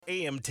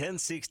AM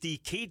 1060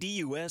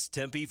 KDUS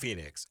Tempe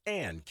Phoenix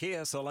and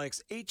KSLX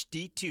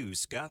HD2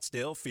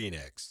 Scottsdale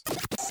Phoenix.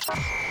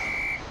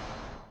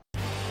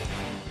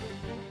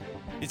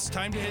 It's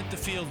time to hit the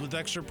field with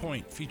Extra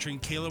Point, featuring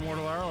Kayla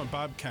Mortellaro and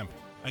Bob Kemp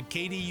on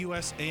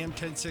KDUS AM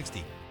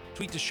 1060.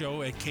 Tweet the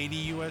show at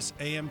KDUS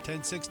AM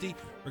 1060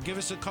 or give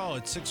us a call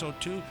at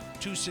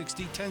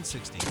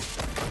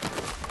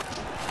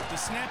 602-260-1060. The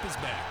snap is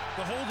back.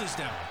 The hold is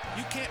down.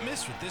 You can't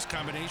miss with this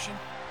combination.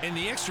 And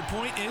the Extra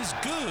Point is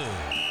good.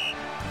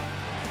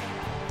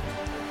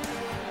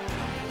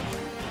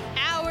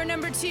 Hour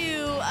number 2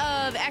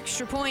 of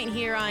Extra Point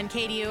here on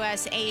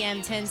KDUS AM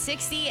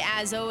 1060.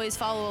 As always,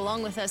 follow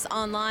along with us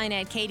online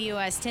at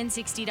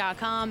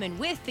KDUS1060.com and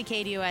with the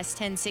KDUS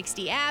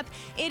 1060 app.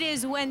 It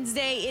is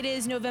Wednesday. It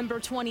is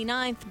November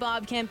 29th.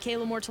 Bob Kemp,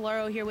 Kayla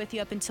Mortellaro here with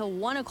you up until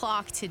 1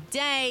 o'clock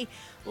today.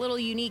 A little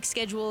unique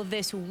schedule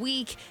this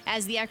week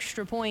as the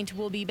Extra Point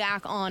will be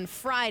back on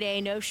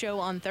Friday. No show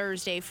on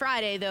Thursday.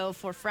 Friday, though,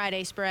 for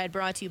Friday Spread,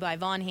 brought to you by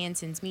Von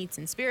Hansen's Meats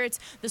and Spirits.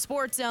 The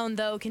Sports Zone,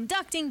 though,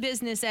 conducting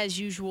business as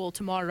usual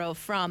tomorrow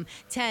from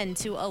 10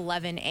 to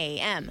 11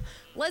 a.m.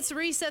 Let's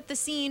reset the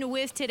scene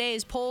with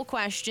today's poll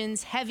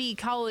questions, heavy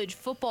college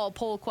football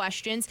poll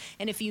questions.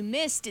 And if you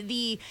missed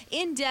the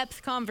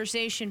in-depth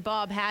conversation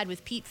Bob had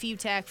with Pete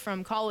Futek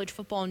from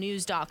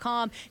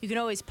collegefootballnews.com, you can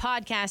always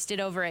podcast it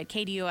over at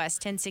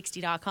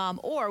KDUS1060.com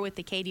or with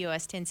the KDUS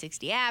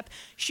 1060 app.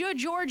 Should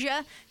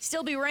Georgia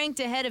still be ranked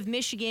ahead of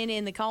Michigan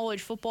in the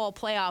college football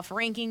playoff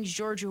rankings?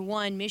 Georgia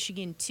 1,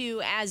 Michigan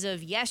 2 as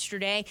of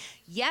yesterday.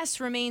 Yes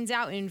remains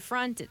out in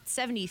front at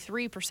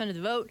 73% of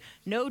the vote.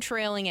 No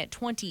trailing at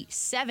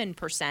 27%.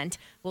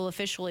 We'll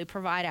officially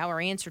provide our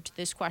answer to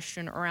this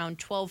question around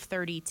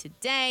 12:30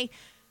 today.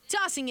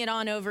 Tossing it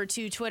on over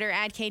to Twitter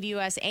at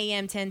KDUS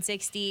AM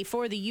 1060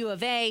 for the U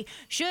of A.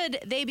 Should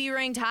they be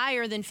ranked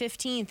higher than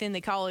 15th in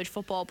the college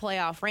football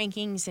playoff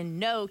rankings? And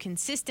no,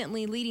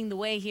 consistently leading the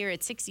way here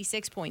at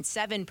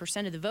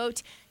 66.7% of the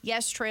vote.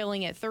 Yes,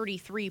 trailing at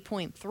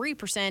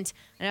 33.3%.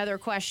 Another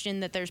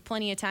question that there's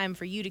plenty of time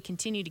for you to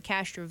continue to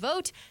cast your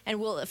vote, and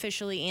we'll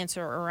officially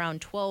answer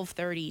around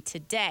 12:30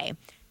 today.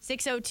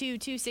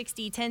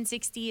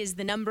 602-260-1060 is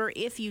the number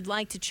if you'd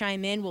like to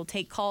chime in. We'll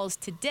take calls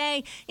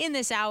today in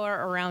this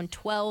hour around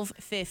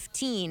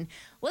 12:15.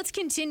 Let's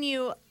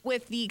continue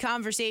with the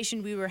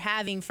conversation we were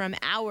having from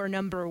hour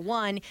number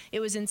 1. It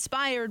was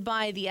inspired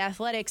by The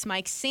Athletic's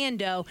Mike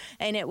Sando,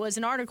 and it was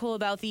an article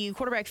about the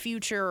quarterback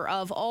future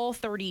of all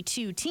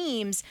 32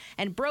 teams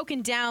and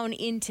broken down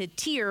into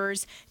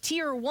tiers.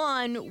 Tier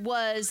 1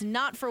 was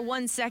not for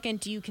 1 second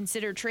do you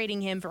consider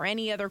trading him for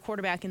any other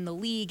quarterback in the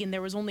league, and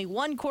there was only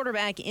one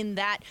quarterback in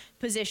that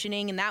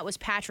positioning, and that was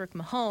Patrick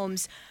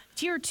Mahomes.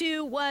 Tier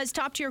 2 was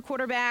top-tier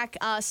quarterback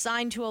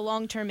signed to a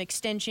long-term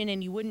extension,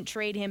 and you wouldn't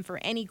trade him for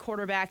any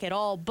quarterback at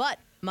all but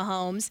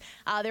Mahomes.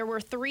 There were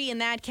 3 in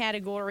that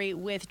category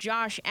with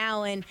Josh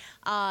Allen.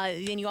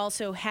 Then you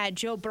also had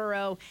Joe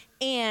Burrow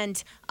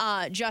and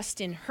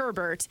Justin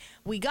Herbert.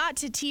 We got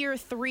to Tier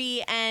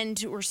 3,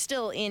 and we're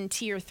still in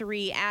Tier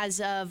 3 as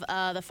of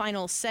the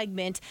final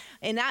segment,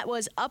 and that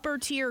was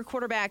upper-tier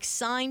quarterbacks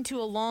signed to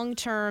a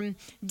long-term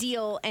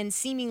deal and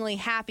seemingly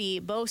happy,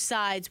 both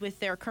sides, with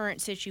their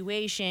current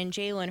situation.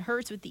 Jalen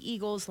Hurts with the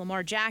Eagles,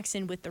 Lamar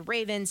Jackson with the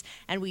Ravens,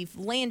 and we've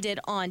landed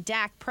on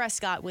Dak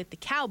Prescott with the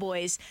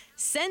Cowboys.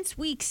 Since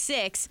Week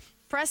 6,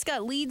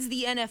 Prescott leads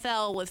the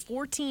NFL with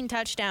 14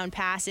 touchdown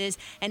passes,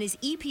 and his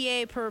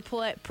EPA per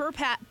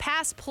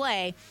pass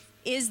play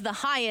is the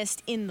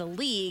highest in the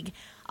league.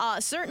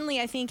 Certainly,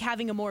 I think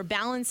having a more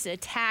balanced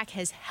attack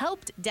has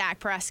helped Dak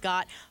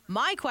Prescott.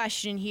 My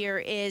question here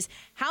is,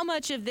 how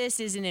much of this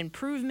is an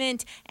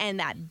improvement and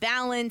that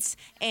balance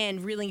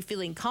and really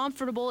feeling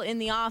comfortable in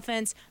the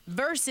offense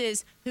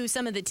versus who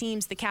some of the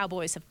teams the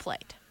Cowboys have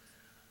played?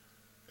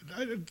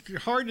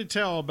 Hard to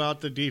tell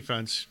about the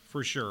defense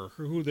for sure,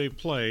 who they've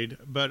played,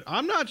 but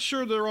I'm not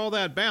sure they're all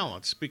that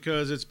balanced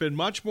because it's been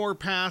much more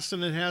pass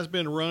than it has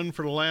been run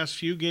for the last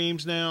few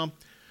games now.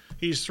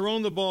 He's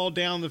thrown the ball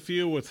down the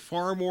field with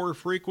far more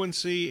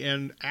frequency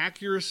and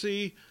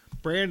accuracy.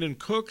 Brandon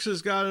Cooks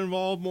has got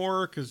involved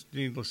more because,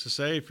 needless to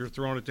say, if you're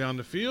throwing it down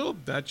the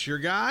field, that's your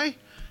guy.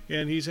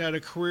 And he's had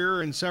a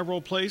career in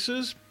several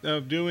places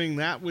of doing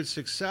that with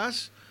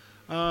success.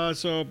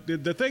 So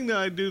the thing that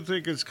I do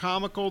think is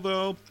comical,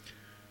 though,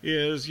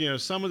 is,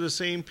 some of the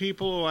same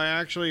people who I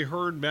actually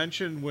heard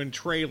mentioned when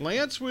Trey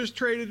Lance was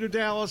traded to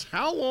Dallas.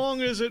 How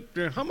long is it?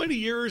 How many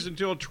years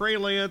until Trey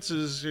Lance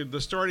is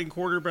the starting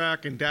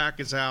quarterback and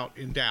Dak is out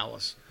in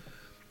Dallas?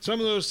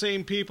 Some of those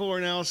same people are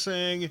now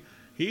saying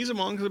he's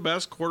among the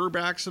best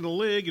quarterbacks in the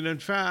league. And in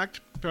fact,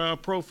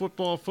 Pro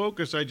Football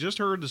Focus, I just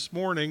heard this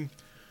morning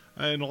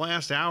in the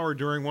last hour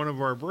during one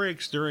of our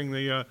breaks during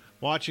the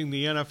watching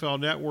the NFL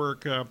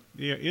Network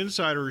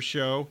Insider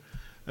Show,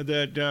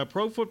 that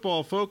Pro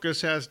Football Focus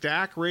has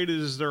Dak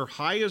rated as their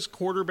highest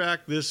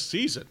quarterback this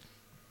season.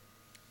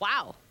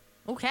 Wow.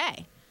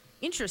 Okay.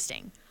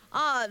 Interesting.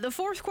 The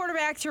fourth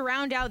quarterback to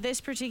round out this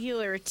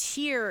particular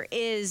tier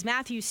is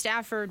Matthew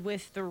Stafford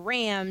with the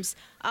Rams.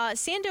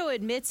 Sando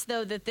admits,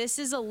 though, that this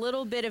is a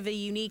little bit of a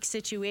unique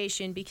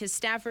situation because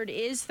Stafford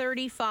is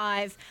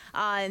 35,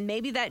 and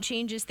maybe that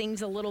changes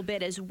things a little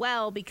bit as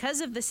well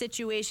because of the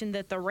situation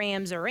that the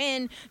Rams are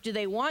in. Do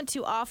they want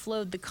to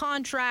offload the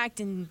contract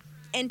and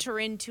enter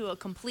into a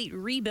complete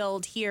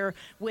rebuild here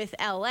with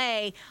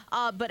LA?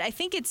 But I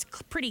think it's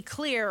pretty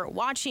clear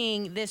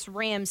watching this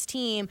Rams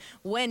team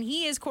when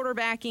he is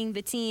quarterbacking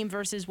the team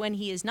versus when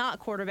he is not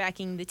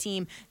quarterbacking the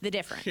team, the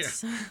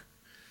difference. Yeah.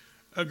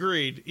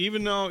 Agreed.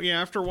 Even though,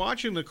 after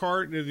watching the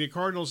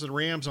Cardinals and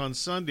Rams on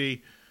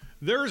Sunday,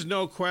 there's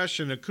no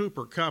question that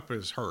Cooper Kupp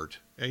is hurt.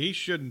 He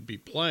shouldn't be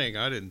playing,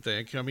 I didn't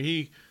think. I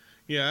mean,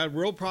 he had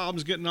real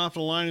problems getting off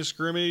the line of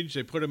scrimmage.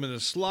 They put him in the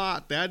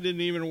slot. That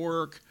didn't even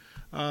work.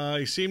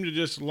 He seemed to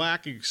just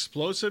lack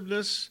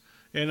explosiveness,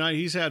 and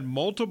he's had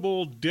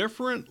multiple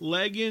different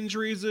leg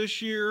injuries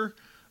this year.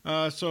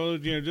 So,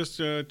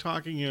 just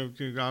talking,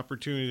 the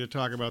opportunity to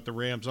talk about the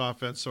Rams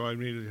offense, so I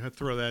need to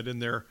throw that in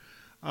there.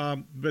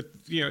 But,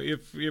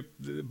 if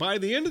by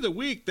the end of the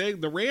week,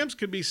 the Rams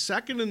could be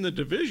second in the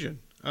division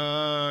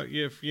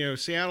if,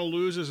 Seattle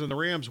loses and the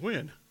Rams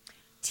win.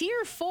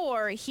 Tier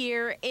 4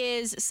 here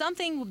is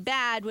something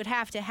bad would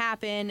have to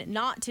happen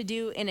not to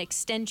do an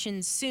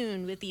extension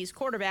soon with these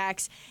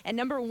quarterbacks. And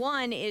number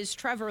 1 is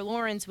Trevor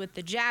Lawrence with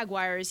the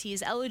Jaguars. He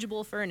is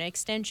eligible for an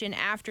extension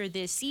after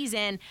this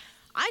season.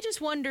 I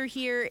just wonder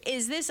here,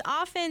 is this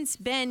offense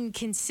been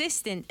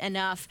consistent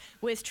enough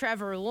with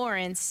Trevor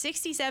Lawrence?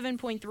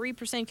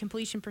 67.3%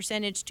 completion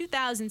percentage,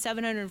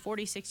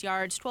 2,746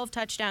 yards, 12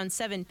 touchdowns,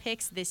 7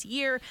 picks this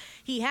year.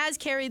 He has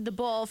carried the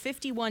ball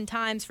 51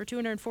 times for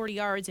 240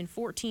 yards and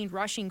 14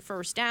 rushing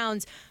first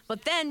downs.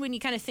 But then when you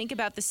kind of think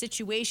about the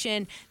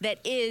situation that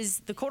is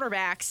the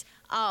quarterbacks,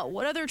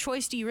 what other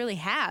choice do you really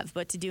have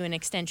but to do an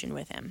extension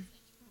with him?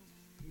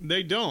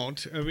 They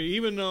don't. I mean,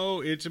 even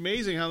though it's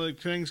amazing how the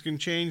things can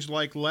change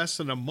like less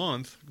than a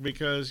month,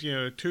 because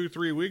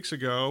 2-3 weeks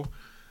ago,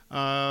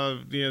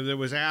 there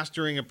was asked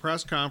during a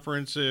press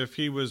conference if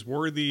he was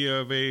worthy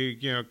of a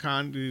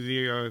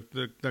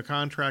the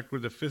contract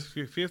with the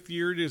fifth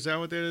year. Is that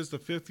what that is? The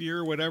 5th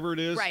year, whatever it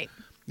is. Right.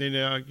 And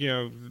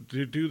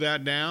to do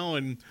that now,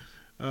 and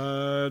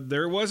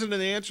there wasn't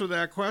an answer to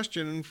that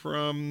question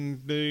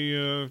from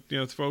the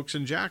folks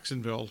in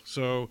Jacksonville.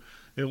 So.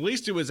 At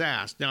least it was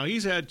asked. Now,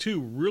 he's had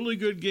 2 really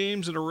good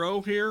games in a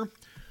row here.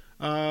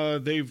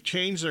 They've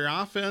changed their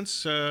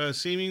offense,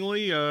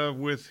 seemingly,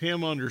 with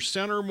him under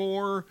center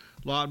more,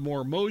 a lot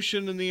more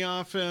motion in the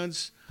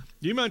offense.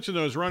 You mentioned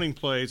those running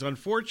plays.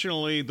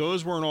 Unfortunately,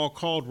 those weren't all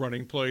called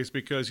running plays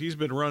because he's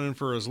been running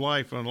for his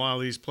life on a lot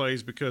of these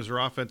plays because their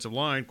offensive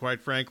line,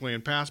 quite frankly,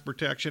 in pass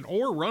protection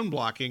or run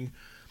blocking.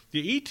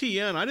 The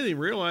ETN, I didn't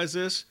even realize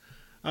this.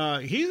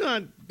 He's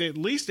not, at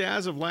least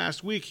as of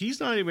last week, he's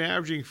not even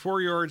averaging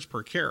 4 yards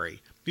per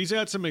carry. He's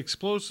had some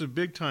explosive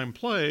big-time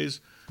plays,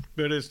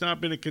 but it's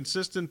not been a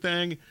consistent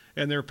thing,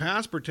 and their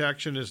pass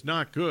protection is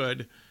not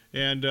good.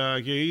 And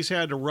he's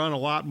had to run a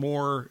lot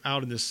more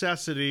out of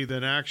necessity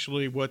than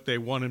actually what they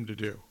want him to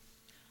do.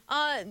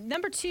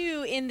 Number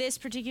 2 in this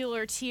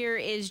particular tier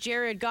is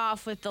Jared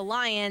Goff with the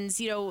Lions.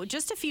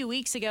 Just a few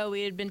weeks ago,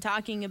 we had been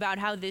talking about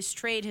how this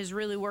trade has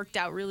really worked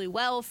out really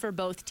well for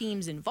both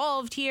teams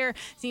involved here.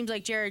 Seems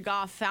like Jared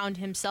Goff found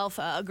himself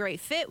a great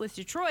fit with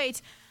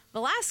Detroit. The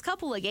last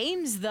couple of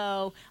games,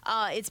 though,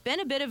 it's been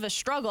a bit of a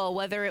struggle,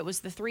 whether it was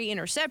the 3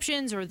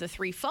 interceptions or the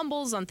 3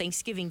 fumbles on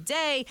Thanksgiving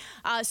Day.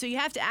 So you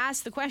have to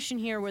ask the question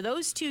here, were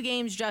those 2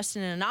 games just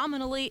an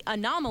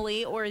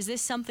anomaly, or is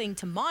this something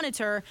to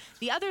monitor?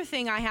 The other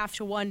thing I have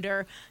to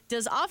wonder,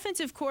 does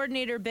offensive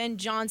coordinator Ben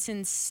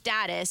Johnson's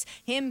status,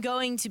 him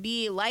going to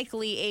be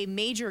likely a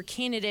major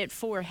candidate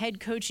for head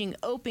coaching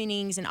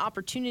openings and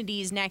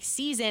opportunities next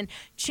season,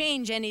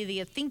 change any of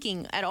the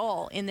thinking at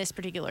all in this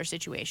particular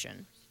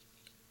situation?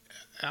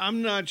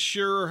 I'm not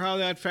sure how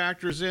that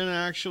factors in,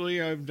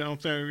 actually. I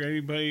don't think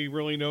anybody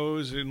really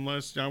knows,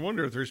 unless I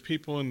wonder if there's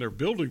people in their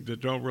building that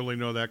don't really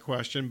know that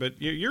question.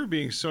 But you're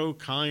being so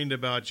kind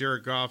about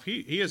Jared Goff.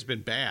 He has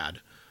been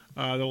bad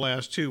the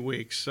last 2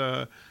 weeks.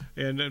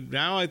 And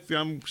now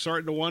I'm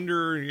starting to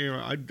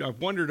wonder, I've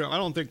wondered, I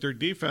don't think their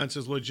defense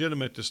is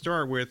legitimate to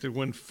start with.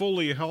 When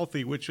fully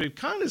healthy, which we've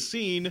kind of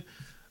seen,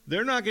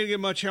 they're not going to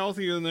get much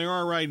healthier than they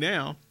are right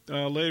now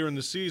later in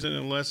the season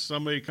unless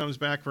somebody comes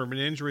back from an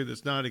injury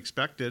that's not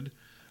expected,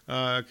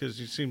 because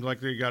it seems like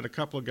they got a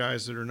couple of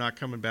guys that are not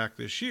coming back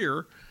this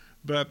year.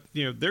 But,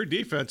 their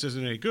defense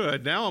isn't any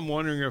good. Now I'm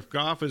wondering if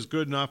Goff is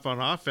good enough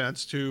on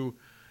offense to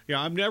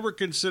I've never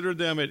considered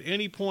them at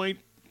any point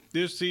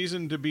this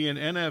season to be an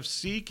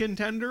NFC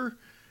contender.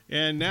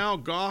 And now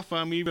Goff,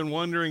 I'm even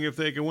wondering if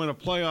they can win a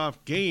playoff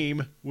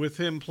game with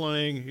him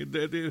playing.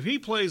 If he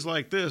plays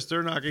like this,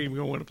 they're not even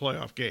going to win a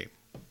playoff game.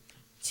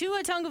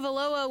 Tua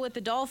Tagovailoa with the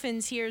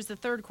Dolphins here is the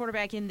 3rd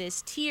quarterback in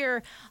this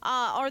tier.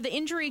 Are the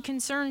injury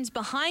concerns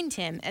behind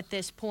him at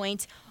this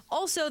point?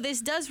 Also,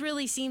 this does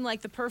really seem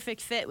like the perfect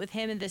fit with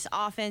him in this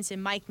offense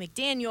and Mike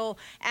McDaniel,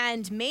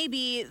 and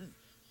maybe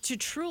to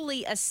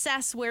truly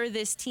assess where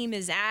this team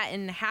is at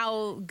and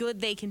how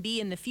good they can be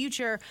in the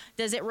future,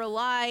 does it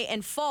rely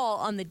and fall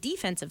on the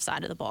defensive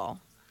side of the ball?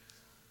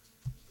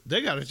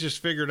 They got to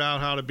just figure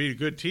out how to be a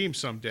good team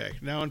someday.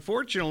 Now,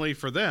 unfortunately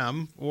for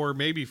them, or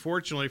maybe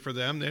fortunately for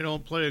them, they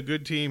don't play a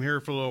good team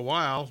here for a little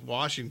while.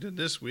 Washington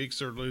this week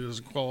certainly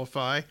doesn't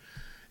qualify.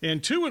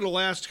 And 2 of the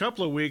last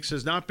couple of weeks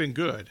has not been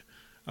good.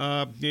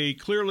 He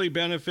clearly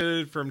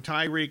benefited from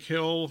Tyreek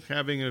Hill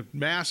having a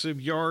massive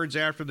yards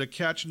after the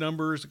catch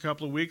numbers a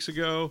couple of weeks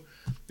ago.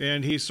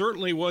 And he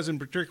certainly wasn't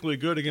particularly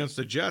good against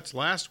the Jets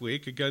last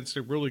week against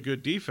a really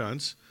good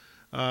defense.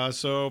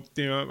 So,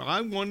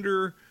 I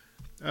wonder,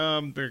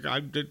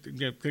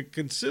 the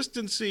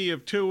consistency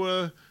of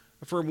Tua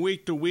from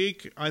week to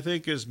week, I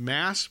think, is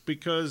masked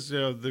because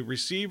of the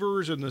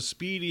receivers and the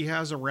speed he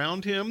has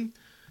around him.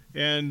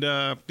 And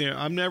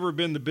I've never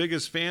been the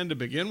biggest fan to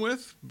begin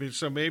with,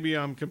 so maybe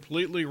I'm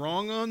completely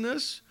wrong on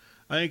this.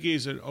 I think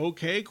he's an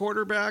okay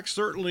quarterback,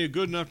 certainly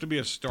good enough to be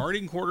a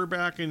starting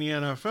quarterback in the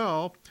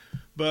NFL.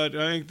 But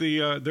I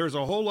think there's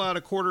a whole lot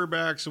of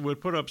quarterbacks that would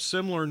put up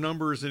similar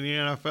numbers in the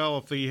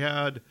NFL if he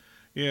had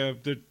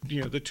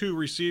the 2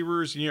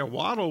 receivers.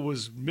 Waddle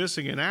was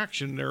missing in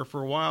action there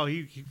for a while.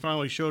 He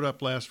finally showed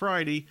up last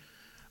Friday.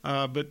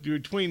 But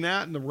between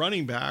that and the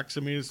running backs,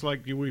 I mean, it's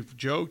like we've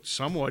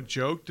somewhat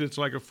joked, it's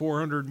like a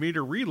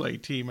 400-meter relay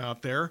team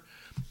out there.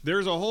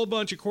 There's a whole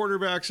bunch of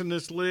quarterbacks in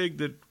this league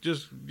that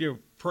just,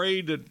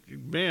 prayed that,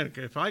 man,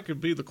 if I could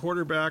be the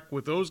quarterback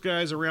with those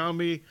guys around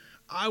me,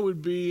 I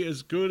would be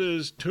as good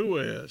as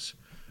Tua is.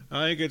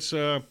 I think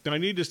I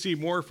need to see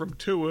more from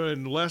Tua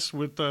and less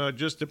with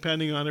just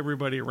depending on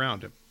everybody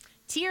around him.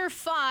 Tier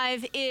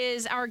 5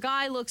 is our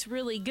guy looks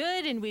really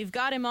good, and we've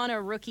got him on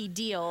a rookie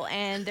deal.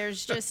 And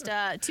there's just 2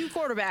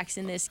 quarterbacks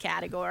in this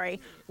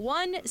category.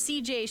 One,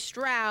 C.J.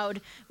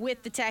 Stroud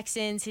with the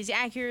Texans. His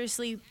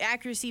accuracy,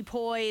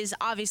 poise,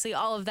 obviously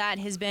all of that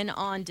has been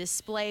on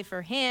display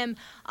for him.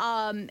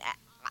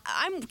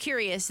 I'm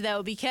curious,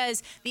 though,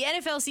 because the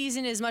NFL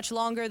season is much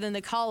longer than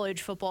the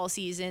college football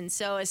season.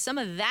 So is some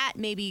of that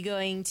maybe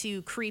going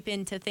to creep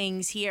into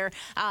things here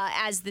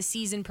as the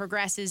season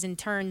progresses and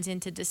turns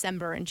into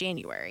December and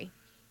January?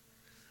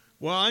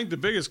 Well, I think the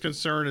biggest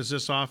concern is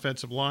this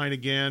offensive line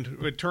again.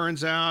 It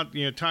turns out,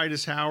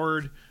 Titus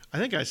Howard, I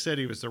think I said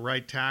he was the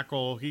right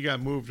tackle. He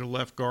got moved to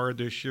left guard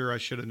this year. I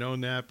should have known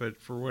that, but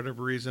for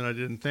whatever reason, I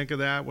didn't think of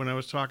that when I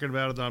was talking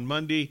about it on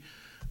Monday.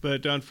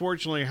 But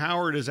unfortunately,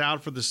 Howard is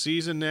out for the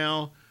season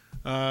now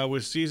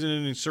with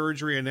season-ending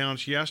surgery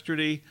announced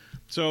yesterday.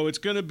 So it's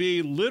going to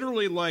be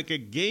literally like a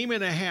game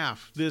and a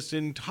half this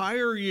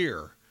entire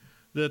year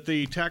that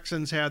the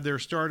Texans had their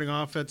starting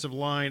offensive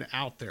line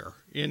out there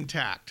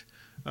intact.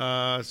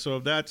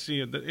 So that's,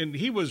 and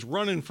he was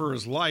running for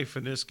his life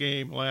in this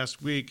game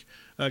last week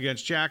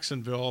against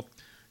Jacksonville.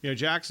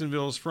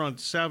 Jacksonville's front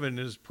 7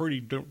 is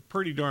pretty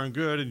darn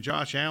good, and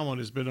Josh Allen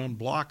has been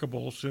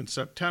unblockable since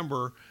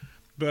September.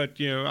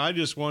 But, I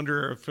just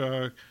wonder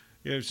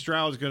if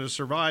Stroud's going to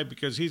survive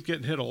because he's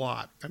getting hit a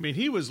lot. I mean,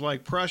 he was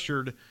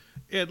pressured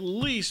at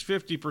least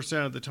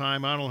 50% of the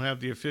time. I don't have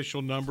the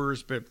official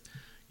numbers, but,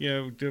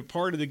 the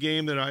part of the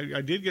game that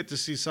I did get to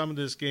see some of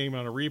this game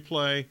on a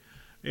replay,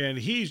 and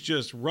he's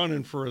just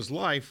running for his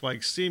life,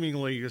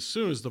 seemingly as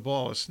soon as the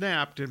ball is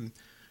snapped. And,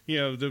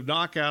 the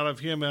knockout of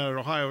him out at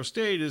Ohio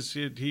State is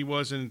he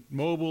wasn't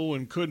mobile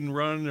and couldn't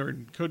run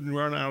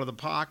out of the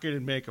pocket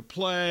and make a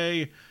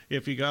play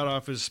if he got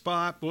off his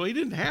spot. Well, he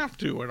didn't have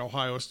to at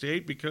Ohio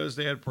State because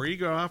they had pretty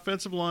good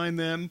offensive line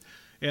then,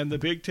 and the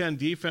Big Ten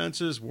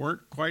defenses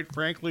weren't, quite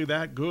frankly,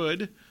 that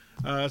good.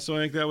 So I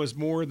think that was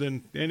more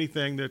than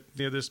anything that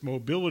this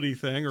mobility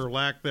thing or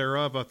lack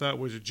thereof I thought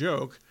was a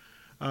joke.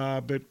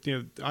 But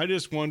I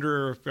just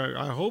wonder if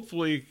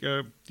hopefully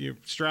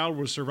Stroud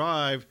will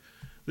survive.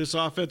 This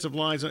offensive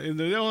line, and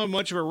they don't have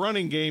much of a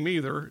running game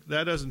either.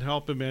 That doesn't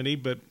help him any,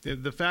 but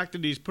the fact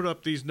that he's put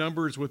up these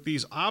numbers with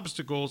these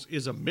obstacles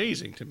is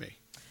amazing to me.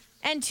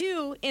 And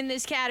 2 in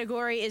this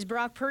category is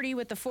Brock Purdy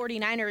with the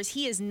 49ers.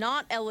 He is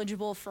not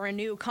eligible for a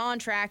new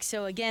contract,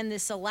 so again,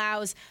 this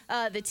allows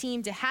the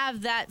team to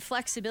have that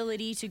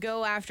flexibility to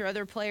go after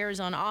other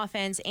players on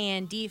offense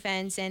and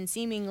defense, and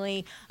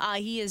seemingly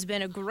he has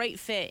been a great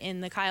fit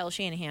in the Kyle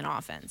Shanahan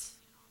offense.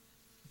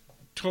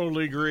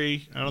 Totally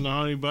agree. I don't know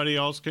how anybody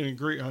else can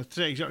agree.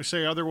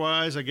 Say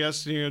otherwise. I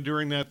guess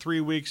during that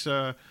 3 weeks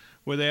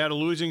where they had a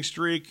losing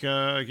streak,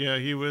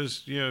 he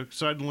was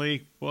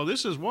suddenly. Well,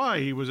 this is why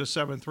he was a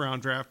 7th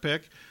round draft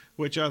pick,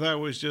 which I thought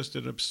was just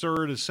an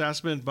absurd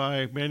assessment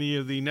by many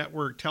of the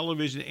network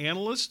television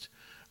analysts.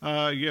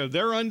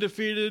 They're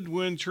undefeated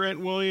when Trent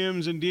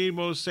Williams and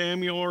Deebo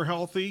Samuel are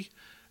healthy,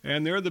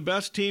 and they're the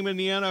best team in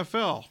the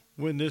NFL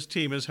when this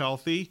team is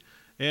healthy.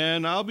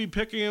 And I'll be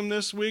picking them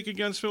this week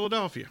against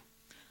Philadelphia.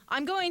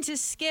 I'm going to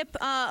skip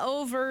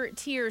over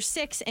Tier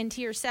 6 and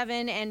Tier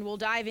 7, and we'll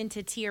dive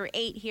into Tier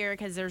 8 here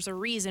because there's a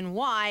reason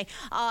why.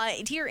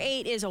 Tier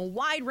 8 is a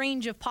wide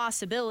range of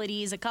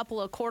possibilities. A couple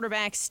of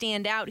quarterbacks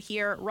stand out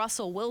here.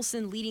 Russell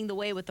Wilson leading the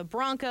way with the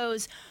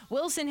Broncos.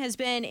 Wilson has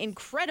been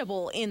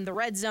incredible in the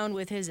red zone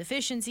with his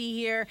efficiency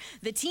here.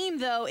 The team,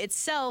 though,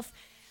 itself,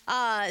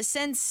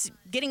 since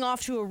getting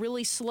off to a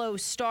really slow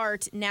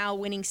start, now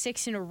winning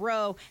 6 in a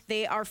row,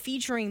 they are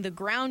featuring the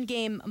ground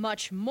game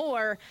much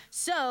more.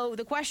 So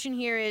the question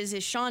here is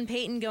Sean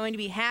Payton going to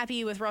be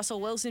happy with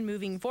Russell Wilson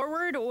moving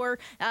forward, or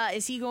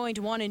is he going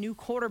to want a new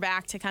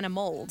quarterback to kind of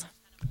mold?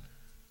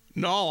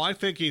 No, I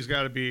think he's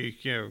got to be,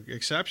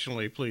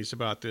 exceptionally pleased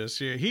about this.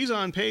 He's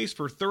on pace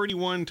for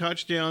 31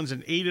 touchdowns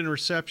and 8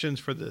 interceptions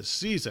for this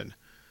season.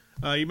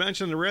 You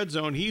mentioned the red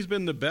zone. He's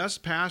been the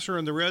best passer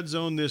in the red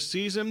zone this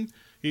season.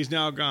 He's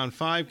now gone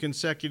 5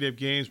 consecutive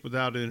games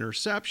without an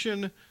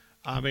interception.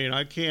 I mean,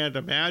 I can't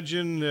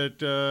imagine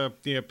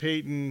that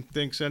Peyton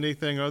thinks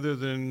anything other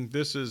than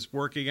this is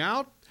working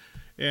out.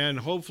 And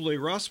hopefully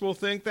Russ will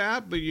think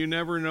that, but you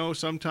never know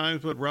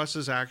sometimes what Russ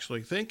is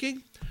actually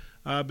thinking.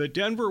 But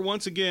Denver,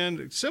 once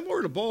again,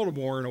 similar to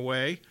Baltimore in a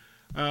way,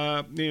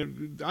 I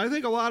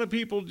think a lot of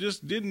people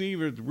just didn't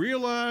even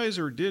realize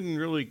or didn't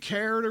really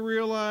care to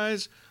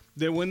realize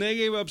that when they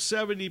gave up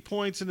 70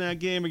 points in that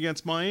game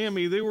against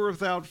Miami, they were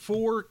without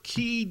 4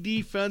 key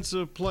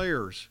defensive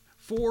players.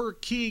 4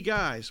 key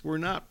guys were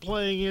not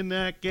playing in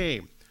that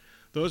game.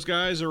 Those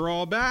guys are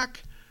all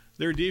back.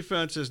 Their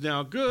defense is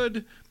now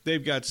good.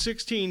 They've got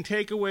 16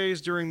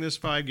 takeaways during this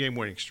 5-game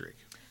winning streak.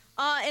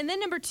 And then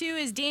number 2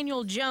 is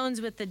Daniel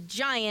Jones with the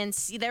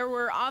Giants. There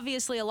were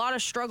obviously a lot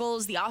of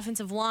struggles. The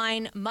offensive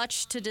line,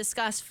 much to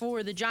discuss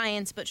for the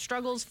Giants, but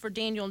struggles for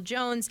Daniel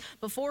Jones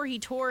before he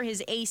tore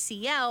his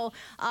ACL.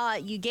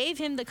 You gave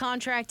him the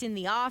contract in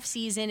the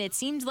offseason. It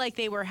seemed like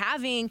they were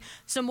having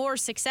some more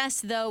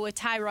success, though, with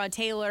Tyrod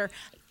Taylor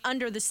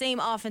under the same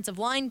offensive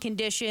line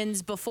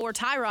conditions before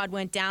Tyrod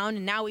went down,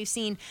 and now we've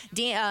seen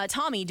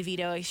Tommy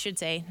DeVito, I should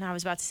say. I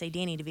was about to say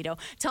Danny DeVito.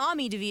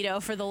 Tommy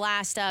DeVito for the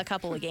last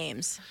couple of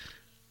games.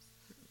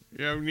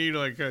 Yeah, we need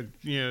like a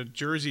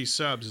Jersey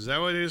subs. Is that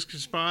what his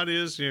spot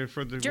is?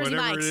 For the Jersey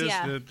whatever Mikes, it is,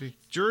 yeah. the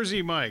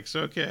Jersey Mikes.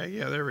 Okay,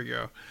 yeah, there we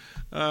go.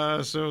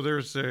 So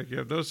there's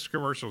those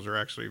commercials are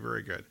actually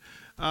very good.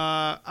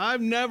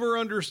 I've never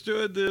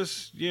understood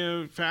this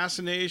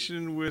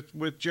fascination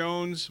with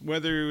Jones,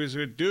 whether he was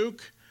with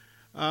Duke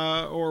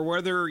or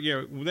whether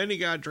then he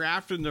got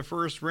drafted in the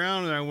first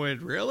round and I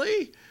went,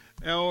 really?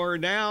 Or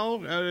now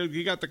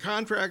he got the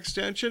contract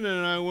extension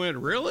and I went,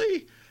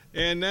 really?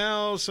 And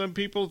now some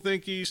people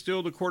think he's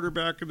still the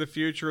quarterback of the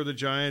future of the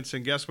Giants.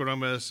 And guess what I'm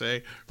going to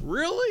say?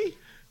 Really?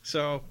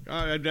 So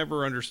I've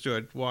never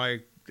understood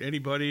why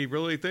anybody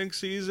really thinks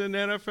he's an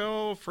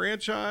NFL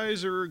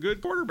franchise or a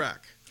good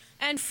quarterback.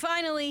 And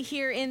finally,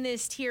 here in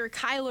this tier,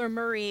 Kyler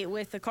Murray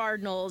with the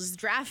Cardinals.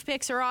 Draft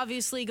picks are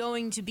obviously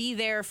going to be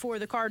there for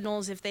the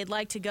Cardinals if they'd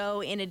like to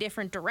go in a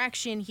different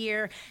direction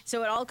here.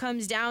 So it all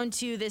comes down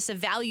to this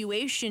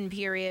evaluation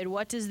period.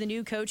 What does the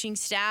new coaching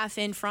staff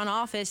and front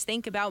office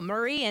think about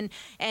Murray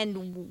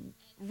and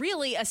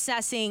really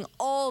assessing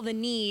all the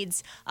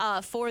needs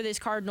for this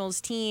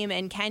Cardinals team?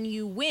 And can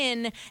you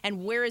win?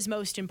 And where is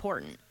most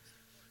important?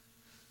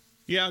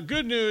 Yeah,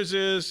 good news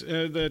is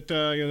that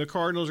the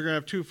Cardinals are going to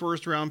have 2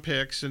 first-round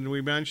picks, and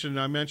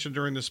I mentioned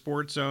during the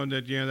Sports Zone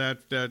that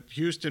that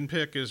Houston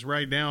pick is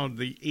right now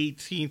the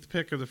 18th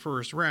pick of the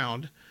first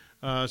round,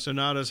 so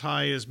not as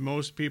high as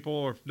most people,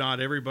 or if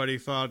not everybody,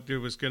 thought it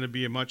was going to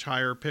be a much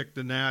higher pick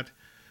than that.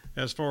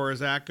 As far as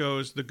that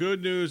goes, the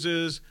good news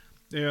is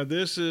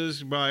this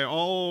is by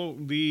all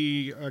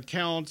the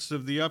accounts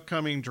of the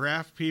upcoming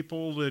draft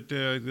people that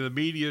the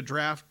media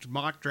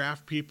mock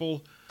draft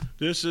people.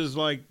 This is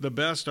like the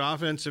best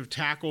offensive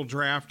tackle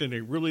draft in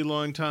a really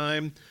long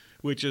time,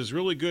 which is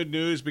really good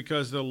news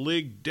because the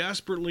league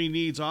desperately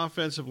needs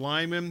offensive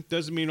linemen.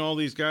 Doesn't mean all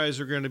these guys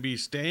are going to be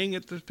staying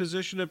at the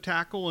position of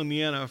tackle in the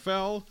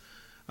NFL.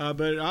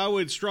 But I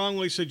would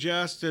strongly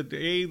suggest that,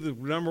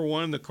 number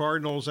one, the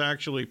Cardinals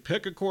actually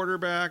pick a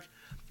quarterback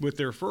with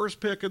their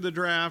first pick of the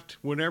draft,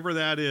 whenever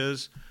that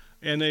is,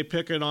 and they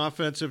pick an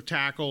offensive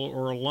tackle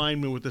or a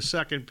lineman with the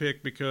second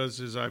pick because,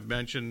 as I've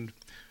mentioned,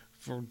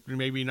 for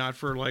maybe not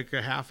for like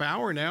a half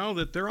hour now,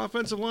 that their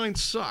offensive line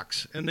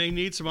sucks, and they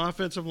need some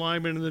offensive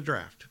linemen in the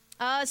draft.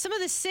 Some of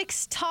the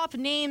 6 top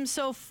names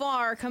so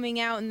far coming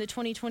out in the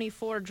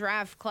 2024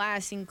 draft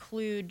class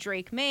include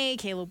Drake May,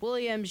 Caleb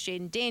Williams,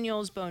 Jaden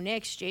Daniels, Bo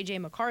Nix, J.J.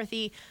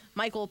 McCarthy,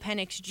 Michael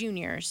Penix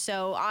Jr.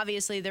 So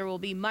obviously there will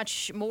be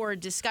much more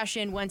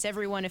discussion once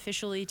everyone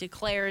officially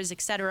declares,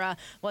 etc.,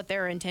 what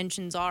their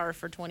intentions are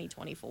for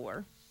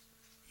 2024.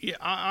 Yeah,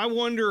 I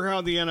wonder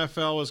how the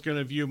NFL is going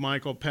to view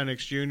Michael Penix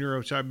Jr.,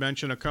 which I've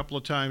mentioned a couple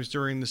of times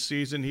during the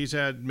season. He's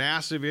had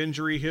massive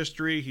injury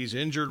history. He's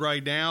injured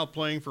right now,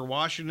 playing for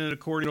Washington,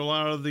 according to a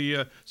lot of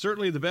the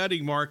certainly the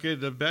betting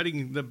market, the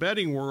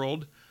betting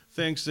world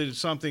thinks that it's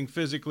something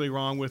physically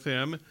wrong with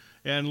him.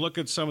 and look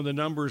at some of the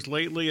numbers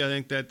lately. I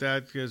think that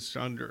is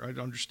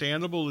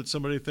understandable that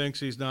somebody thinks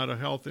he's not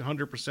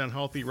 100%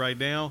 healthy right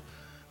now.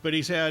 But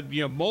he's had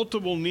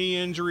multiple knee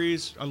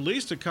injuries, at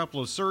least a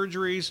couple of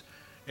surgeries,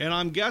 and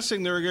I'm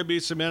guessing there are going to be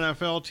some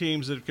NFL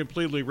teams that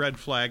completely red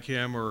flag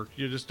him, or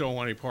you just don't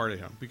want any part of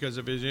him because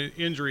of his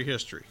injury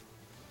history.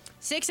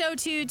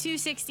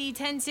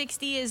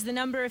 602-260-1060 is the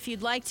number if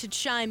you'd like to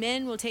chime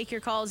in. We'll take your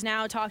calls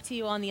now, talk to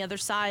you on the other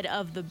side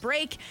of the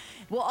break.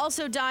 We'll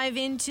also dive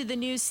into the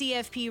new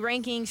CFP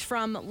rankings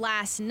from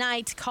last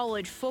night,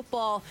 college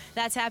football.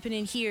 That's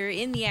happening here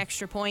in the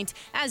Extra Point.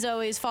 As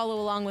always,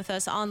 follow along with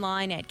us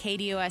online at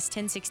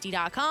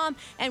KDOS1060.com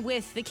and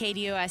with the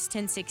KDOS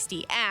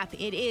 1060 app.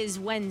 It is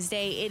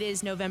Wednesday. It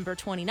is November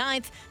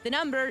 29th. The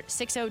number,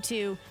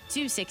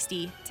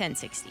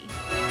 602-260-1060.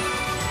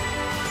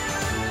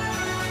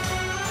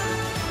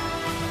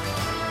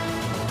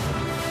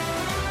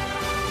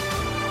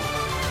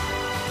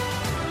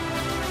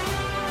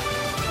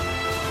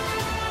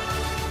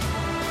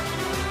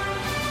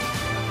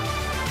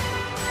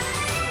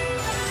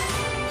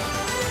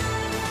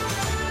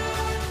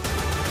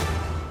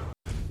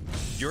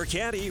 Your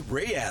caddy,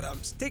 Ray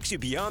Adams, takes you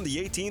beyond the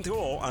 18th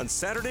hole on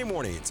Saturday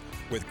mornings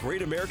with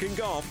Great American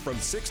Golf from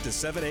 6 to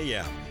 7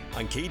 a.m.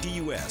 on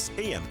KDUS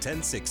AM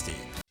 1060.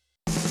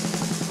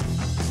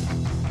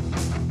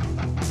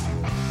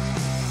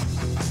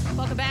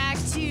 Welcome back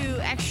to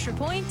Extra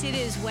Point. It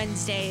is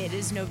Wednesday. It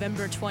is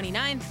November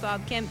 29th.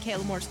 Bob Kemp,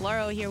 Kayla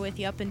Mortellaro here with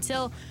you up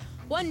until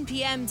 1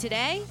 p.m.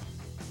 today.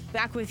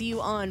 Back with you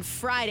on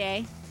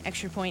Friday.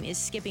 Extra Point is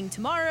skipping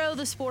tomorrow.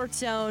 The Sports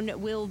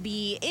Zone will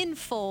be in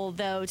full,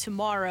 though,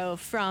 tomorrow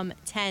from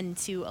 10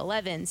 to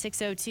 11.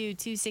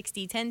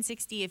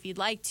 602-260-1060 if you'd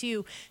like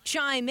to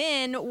chime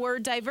in. We're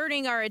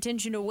diverting our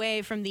attention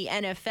away from the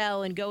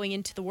NFL and going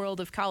into the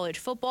world of college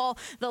football.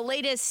 The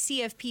latest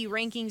CFP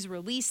rankings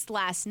released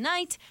last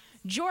night.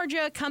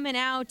 Georgia coming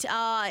out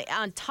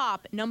on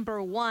top,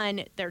 number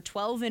 1. They're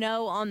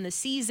 12-0 on the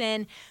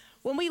season.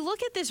 When we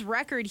look at this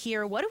record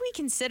here, what do we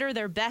consider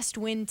their best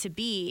win to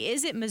be?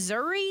 Is it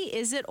Missouri?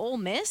 Is it Ole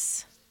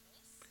Miss?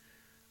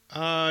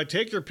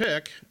 Take your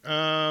pick.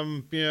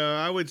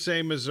 I would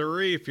say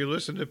Missouri. If you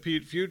listen to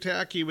Pete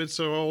Futak, he would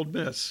say Ole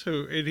Miss.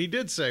 And he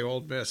did say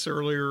Ole Miss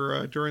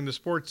earlier during the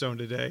Sports Zone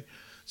today.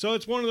 So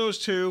it's one of those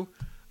two.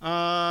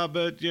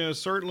 But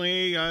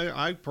certainly,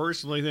 I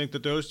personally think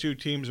that those two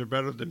teams are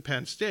better than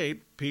Penn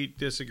State. Pete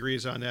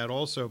disagrees on that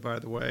also, by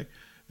the way,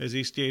 as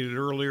he stated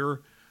earlier.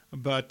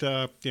 But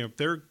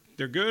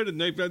they're good, and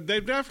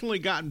they've definitely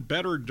gotten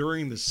better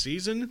during the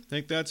season. I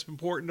think that's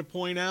important to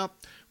point out,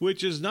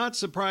 which is not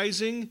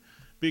surprising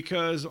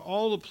because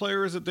all the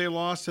players that they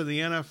lost to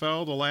the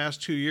NFL the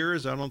last 2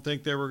 years, I don't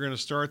think they were going to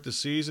start the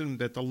season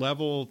at the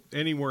level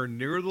anywhere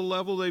near the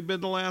level they've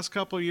been the last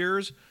couple of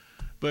years.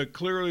 But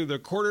clearly, the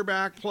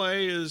quarterback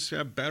play is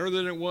better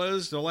than it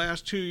was the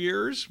last 2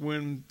 years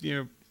when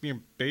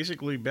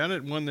basically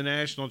Bennett won the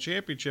national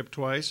championship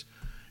twice.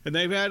 And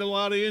they've had a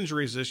lot of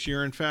injuries this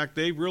year. In fact,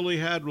 they've really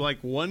had like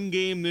one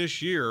game this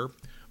year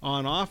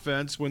on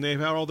offense when they've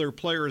had all their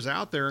players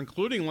out there,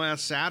 including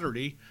last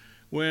Saturday,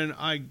 when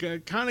I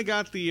kind of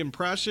got the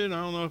impression,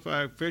 I don't know if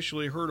I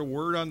officially heard a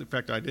word on, in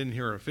fact, I didn't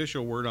hear an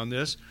official word on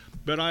this,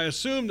 but I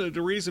assumed that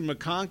the reason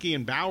McConkey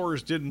and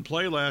Bowers didn't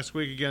play last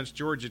week against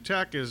Georgia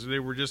Tech is they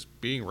were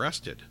just being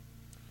rested.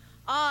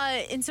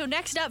 And so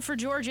next up for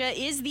Georgia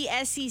is the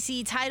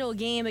SEC title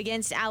game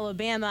against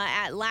Alabama.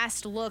 At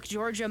last look,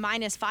 Georgia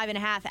minus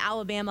 5.5,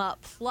 Alabama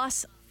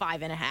plus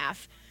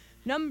 5.5.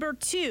 Number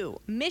 2,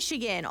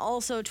 Michigan,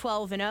 also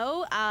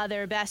 12-0,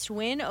 their best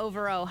win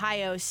over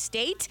Ohio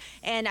State.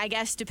 And I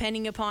guess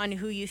depending upon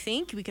who you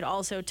think, we could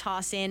also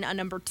toss in a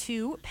number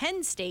 2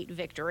 Penn State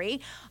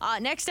victory.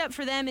 Next up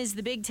for them is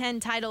the Big Ten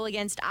title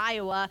against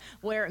Iowa,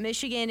 where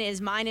Michigan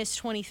is minus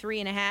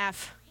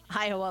 23.5,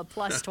 Iowa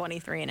plus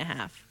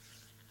 23.5.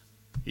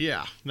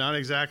 Yeah, not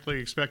exactly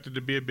expected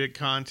to be a big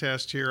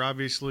contest here.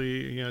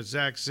 Obviously,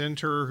 Zach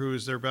Zinter, who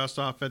is their best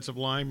offensive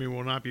lineman,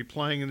 will not be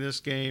playing in this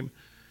game.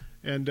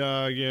 And,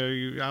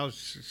 you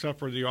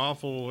suffer the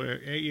awful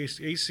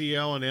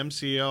ACL and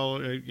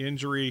MCL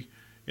injury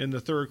in the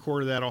third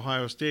quarter of that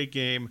Ohio State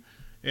game.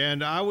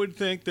 And I would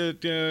think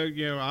that,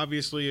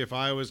 obviously if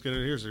I was going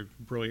to, here's a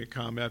brilliant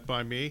comment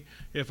by me,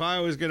 if I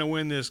was going to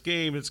win this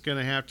game, it's going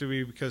to have to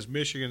be because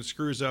Michigan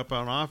screws up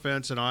on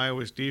offense and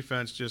Iowa's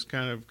defense just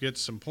kind of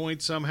gets some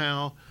points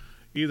somehow.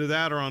 Either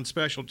that or on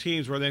special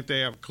teams where I think they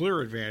have a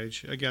clear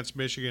advantage against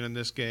Michigan in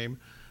this game.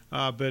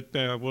 But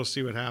we'll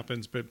see what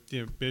happens. But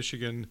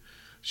Michigan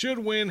should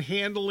win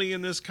handily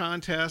in this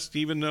contest,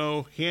 even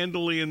though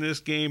handily in this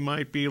game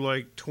might be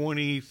like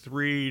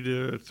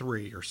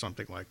 23-3 or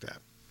something like that.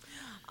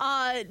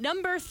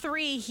 Number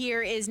 3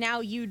 here is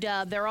now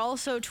UW. They're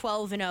also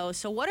 12-0.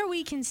 So what are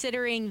we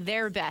considering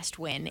their best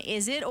win?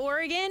 Is it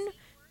Oregon?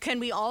 Can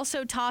we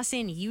also toss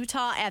in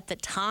Utah at the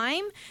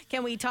time?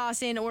 Can we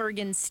toss in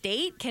Oregon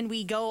State? Can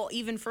we go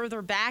even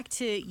further back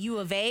to U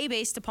of A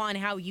based upon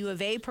how U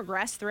of A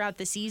progressed throughout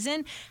the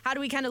season? How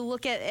do we kind of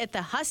look at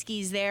the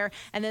Huskies there?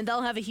 And then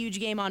they'll have a huge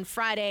game on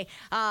Friday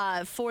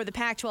for the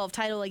Pac-12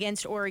 title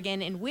against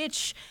Oregon, in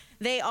which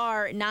they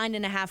are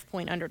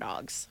 9.5-point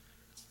underdogs.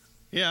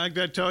 Yeah, I think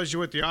that tells you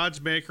what the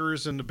odds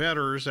makers and the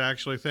bettors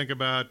actually think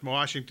about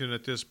Washington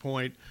at this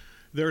point.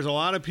 There's a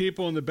lot of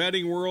people in the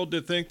betting world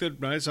that think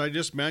that, as I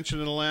just mentioned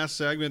in the last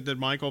segment, that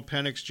Michael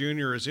Penix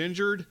Jr. is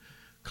injured.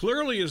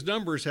 Clearly his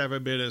numbers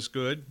haven't been as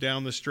good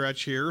down the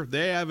stretch here.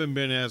 They haven't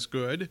been as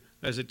good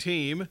as a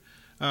team.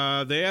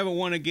 They haven't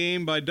won a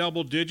game by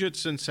double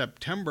digits in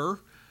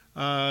September.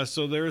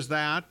 So there's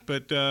that.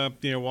 But,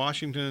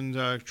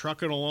 Washington's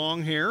trucking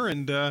along here.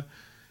 And,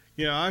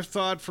 I've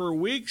thought for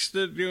weeks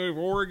that if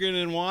Oregon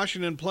and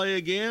Washington play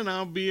again,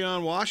 I'll be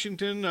on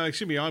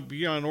I'll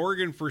be on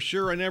Oregon for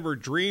sure. I never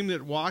dreamed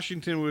that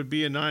Washington would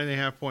be a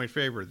 9.5-point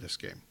favorite in this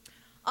game.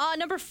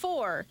 Number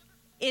 4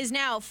 is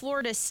now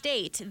Florida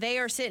State. They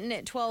are sitting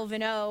at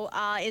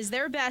 12-0. Is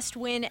their best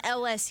win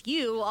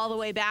LSU all the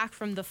way back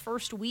from the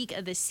first week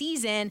of the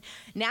season.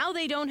 Now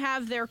they don't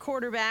have their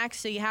quarterback,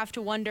 so you have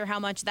to wonder how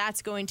much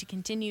that's going to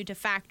continue to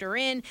factor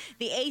in.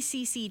 The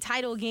ACC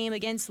title game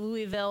against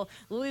Louisville.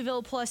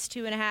 Louisville plus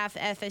 2.5,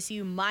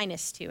 FSU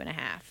minus 2.5.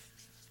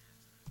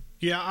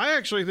 Yeah, I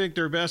actually think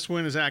their best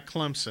win is at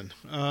Clemson.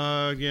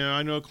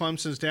 I know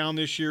Clemson's down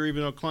this year,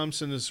 even though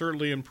Clemson has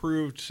certainly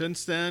improved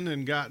since then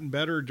and gotten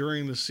better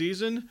during the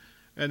season.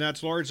 And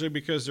that's largely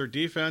because their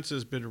defense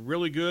has been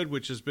really good,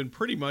 which has been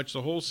pretty much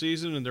the whole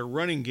season, and their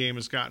running game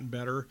has gotten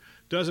better.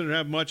 Doesn't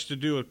have much to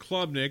do with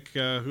Klubnik,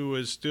 who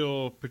is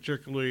still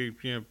particularly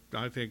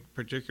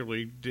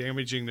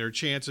damaging their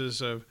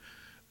chances of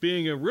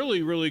being a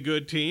really, really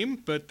good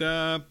team, but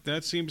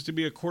that seems to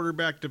be a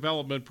quarterback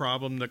development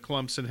problem that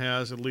Clemson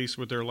has, at least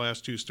with their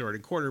last 2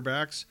 starting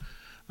quarterbacks.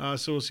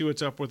 So we'll see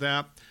what's up with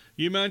that.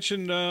 You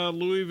mentioned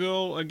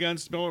Louisville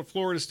against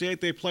Florida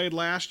State. They played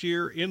last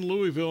year in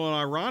Louisville, and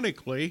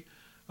ironically,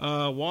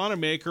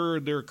 Wanamaker,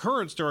 their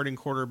current starting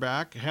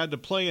quarterback, had to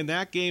play in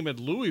that game at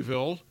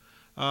Louisville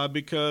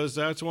because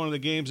that's one of the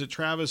games that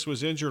Travis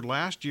was injured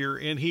last year,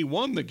 and he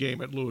won the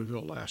game at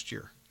Louisville last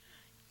year.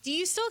 Do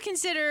you still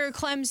consider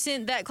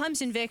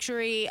Clemson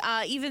victory,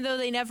 even though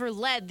they never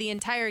led the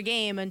entire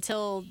game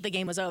until the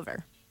game was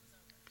over?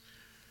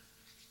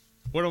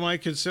 What am I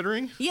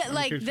considering? Yeah, I'm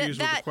like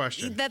confused with the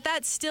question.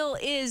 that still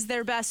is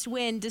their best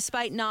win,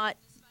 despite not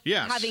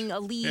having a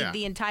lead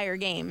the entire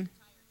game.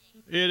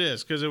 It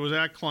is, because it was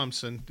at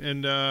Clemson,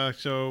 and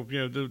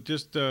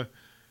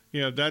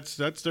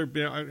that's their.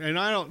 And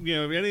I don't,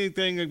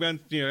 anything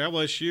about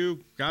LSU.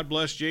 God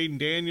bless Jaden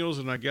Daniels,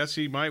 and I guess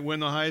he might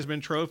win the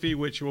Heisman Trophy,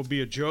 which will be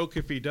a joke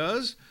if he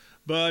does.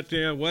 But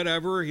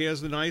whatever, he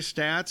has the nice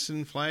stats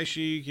and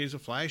flashy. He's a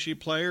flashy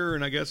player,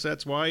 and I guess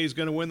that's why he's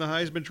going to win the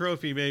Heisman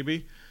Trophy,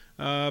 maybe.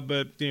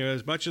 But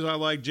as much as I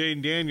like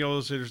Jaden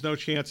Daniels, there's no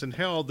chance in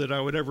hell that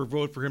I would ever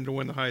vote for him to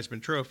win the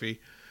Heisman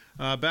Trophy.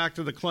 Back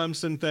to the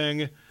Clemson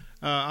thing.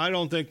 I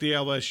don't think the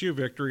LSU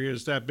victory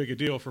is that big a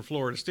deal for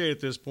Florida State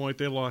at this point.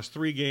 They lost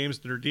 3 games,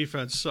 and their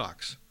defense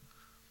sucks.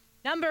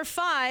 Number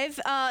 5,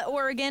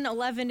 Oregon,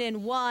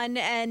 11-1,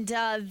 and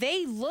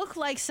they look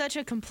like such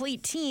a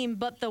complete team,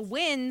 but the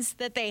wins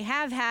that they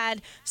have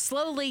had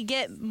slowly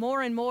get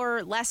more and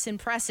more less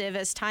impressive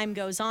as time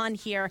goes on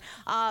here.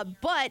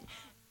 But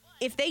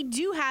if they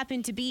do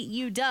happen to beat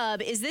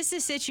UW, is this a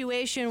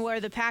situation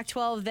where the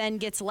Pac-12 then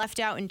gets left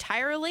out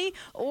entirely,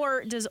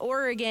 or does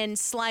Oregon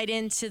slide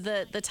into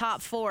the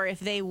top 4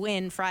 if they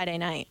win Friday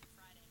night?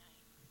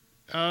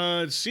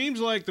 It seems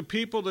like the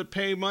people that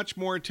pay much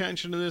more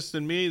attention to this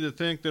than me that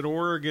think that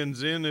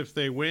Oregon's in if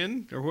they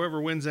win, or whoever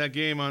wins that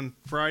game on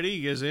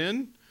Friday is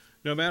in,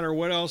 no matter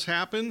what else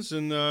happens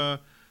in the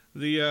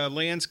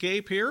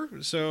landscape here.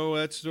 So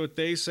that's what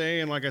they say,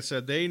 and like I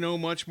said, they know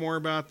much more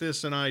about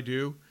this than I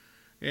do,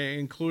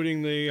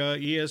 including the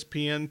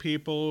ESPN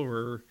people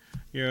or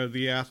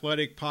the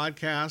athletic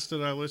podcast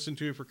that I listen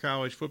to for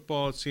college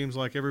football. It seems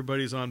like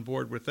everybody's on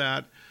board with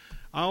that.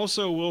 I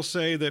also will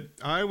say that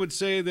I would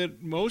say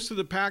that most of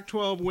the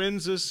Pac-12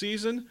 wins this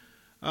season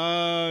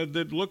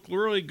that looked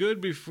really good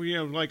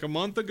before, like a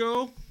month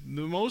ago,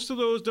 most of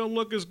those don't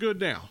look as good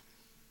now.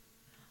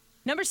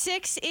 Number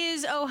 6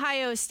 is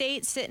Ohio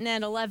State, sitting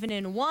at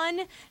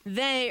 11-1.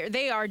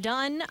 They are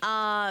done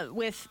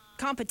with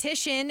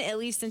competition, at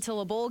least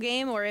until a bowl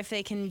game, or if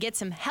they can get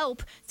some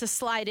help to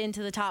slide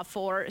into the top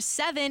 4.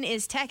 7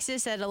 is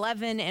Texas at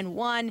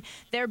 11-1.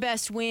 Their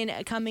best win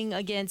coming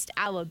against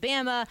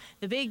Alabama.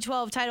 The Big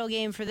 12 title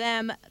game for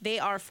them, they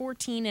are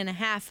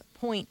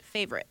 14.5-point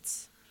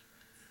favorites.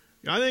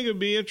 I think it would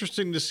be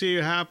interesting to see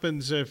what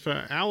happens if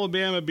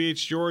Alabama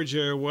beats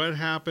Georgia. What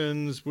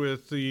happens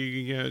with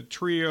the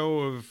trio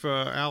of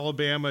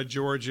Alabama,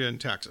 Georgia, and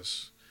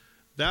Texas?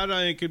 That,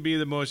 I think, could be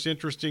the most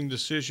interesting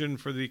decision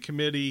for the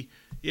committee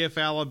if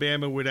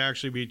Alabama would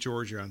actually beat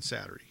Georgia on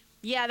Saturday.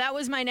 Yeah, that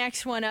was my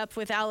next one up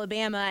with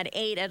Alabama at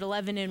 8 at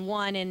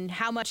 11-1. And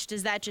how much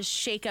does that just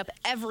shake up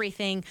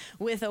everything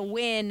with a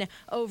win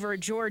over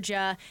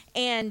Georgia?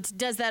 And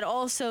does that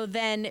also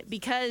then,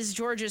 because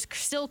Georgia's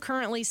still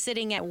currently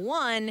sitting at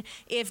 1,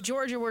 if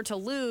Georgia were to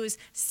lose,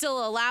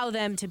 still allow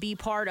them to be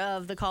part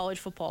of the college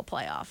football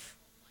playoff?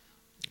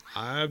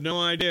 I have no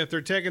idea. If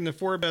they're taking the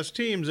 4 best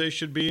teams, they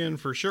should be in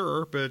for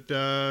sure. But,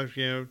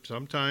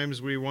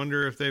 sometimes we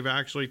wonder if they've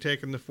actually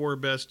taken the 4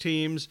 best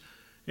teams.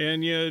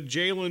 And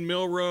Jalen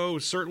Milroe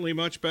is certainly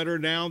much better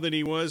now than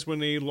he was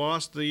when he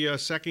lost the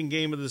second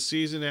game of the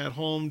season at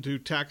home to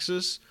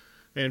Texas.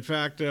 In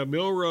fact,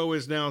 Milroe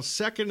is now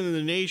second in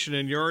the nation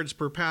in yards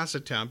per pass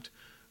attempt.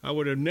 I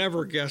would have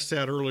never guessed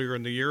that earlier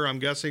in the year. I'm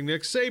guessing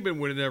Nick Saban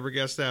would have never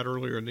guessed that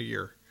earlier in the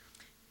year.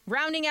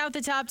 Rounding out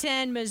the top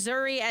 10,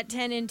 Missouri at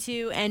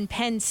 10-2 and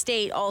Penn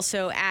State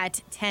also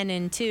at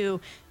 10-2.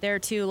 Their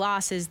 2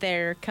 losses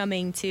there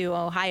coming to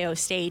Ohio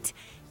State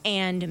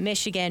and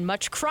Michigan.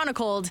 Much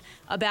chronicled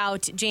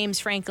about James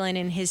Franklin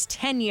and his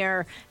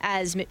tenure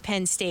as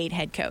Penn State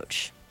head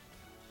coach.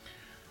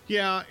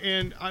 Yeah,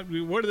 and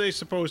what are they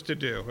supposed to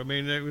do? I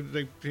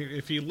mean,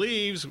 if he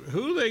leaves,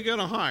 who are they going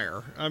to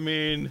hire? I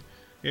mean,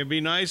 it'd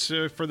be nice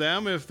for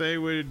them if they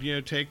would,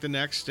 take the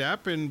next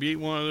step and beat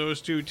one of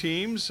those 2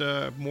 teams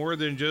more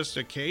than just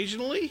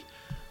occasionally.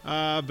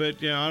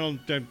 But I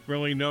don't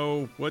really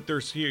know what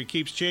he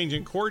keeps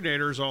changing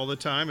coordinators all the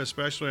time,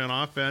 especially on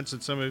offense,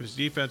 and some of his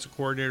defensive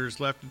coordinators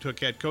left and took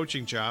head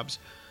coaching jobs.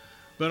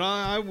 But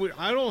I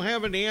don't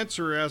have an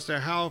answer as to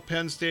how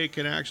Penn State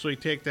can actually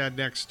take that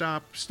next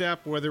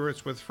step, whether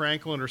it's with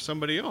Franklin or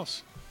somebody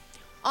else.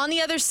 On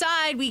the other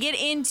side, we get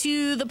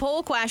into the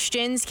poll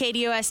questions,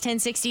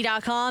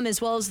 KDOS1060.com,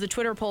 as well as the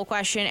Twitter poll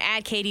question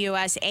at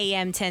KDOS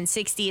AM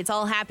 1060. It's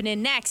all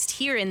happening next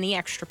here in the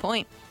Extra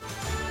Point.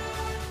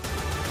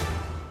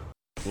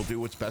 We'll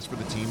do what's best for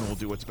the team, and we'll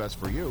do what's best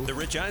for you. The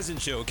Rich Eisen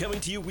Show coming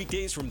to you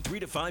weekdays from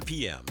 3 to 5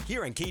 p.m.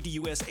 here on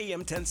KDUS AM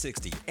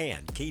 1060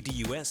 and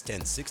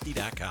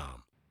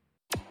KDUS1060.com.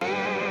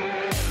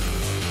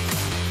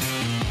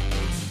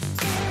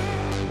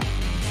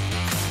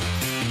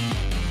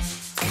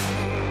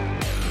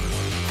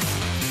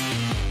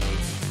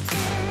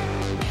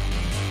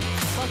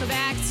 Welcome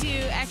back to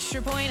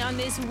Extra Point on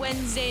this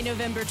Wednesday,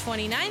 November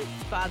 29th.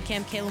 Bob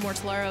Kemp, Kayla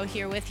Mortellaro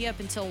here with you up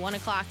until 1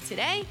 o'clock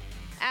today,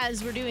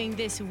 as we're doing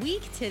this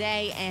week,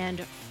 today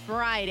and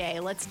Friday.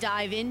 Let's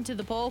dive into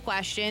the poll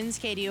questions.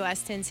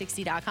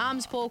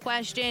 KDUS1060.com's poll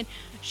question: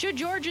 should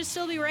Georgia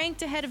still be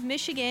ranked ahead of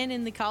Michigan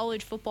in the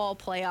college football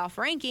playoff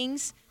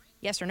rankings?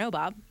 Yes or no,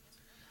 Bob?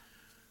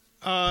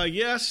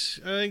 Yes,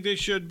 I think they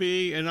should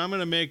be, and I'm going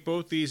to make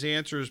both these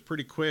answers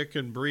pretty quick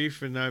and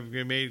brief, and I've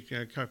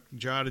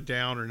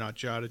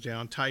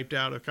typed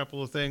out a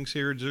couple of things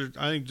here.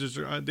 I think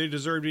they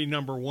deserve to be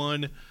number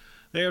 1.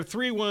 They have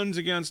 3 wins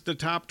against the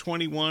top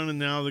 21 and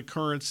now the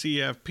current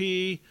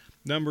CFP.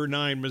 Number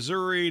 9,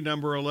 Missouri.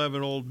 Number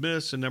 11, Ole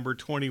Miss. And number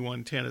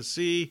 21,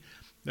 Tennessee.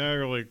 I don't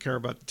really care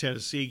about the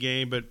Tennessee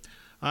game, but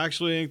I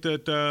actually think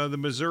that the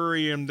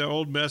Missouri and the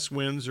Ole Miss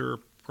wins are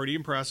pretty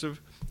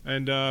impressive.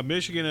 And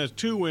Michigan has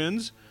 2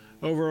 wins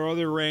over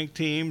other ranked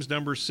teams,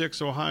 number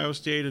 6, Ohio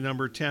State, and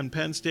number 10,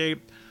 Penn State.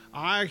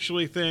 I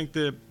actually think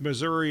that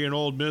Missouri and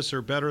Ole Miss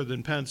are better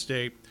than Penn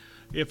State.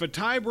 If a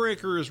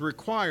tiebreaker is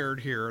required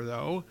here,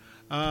 though,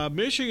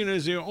 Michigan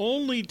is the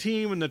only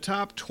team in the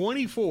top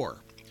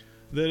 24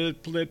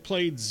 that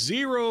played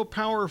 0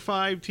 Power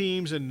 5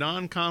 teams in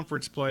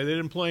non-conference play. They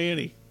didn't play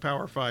any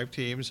Power 5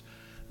 teams.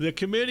 The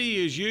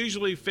committee is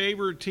usually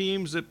favored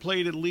teams that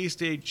played at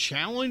least a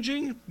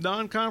challenging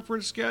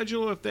non-conference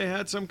schedule if they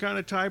had some kind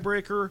of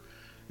tiebreaker,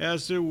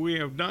 as to we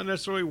have not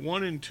necessarily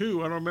 1 and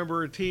 2. I don't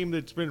remember a team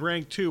that's been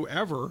ranked 2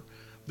 ever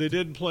that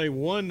didn't play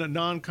one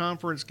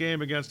non-conference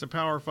game against a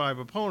Power 5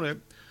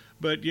 opponent.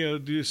 But,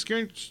 the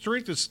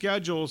strength of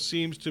schedule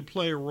seems to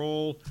play a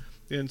role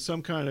in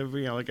some kind of,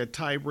 like a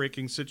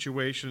tie-breaking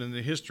situation in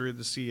the history of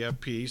the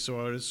CFP. So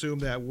I would assume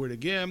that would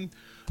again.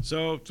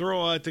 So throw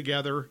all that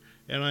together,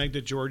 and I think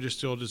that Georgia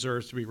still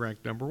deserves to be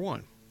ranked number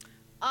 1.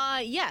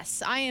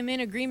 Yes, I am in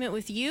agreement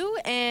with you,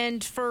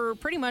 and for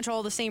pretty much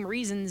all the same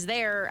reasons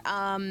there.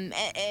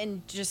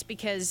 And just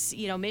because,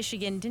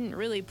 Michigan didn't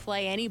really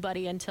play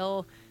anybody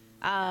until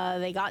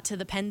they got to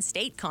the Penn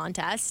State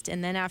contest,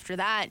 and then after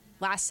that,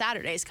 last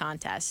Saturday's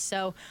contest.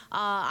 So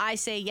I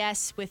say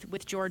yes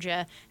with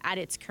Georgia at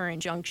its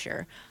current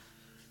juncture.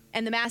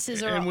 And the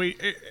masses are. And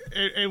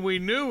we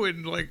knew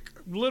in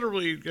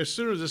literally as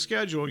soon as the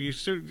schedule.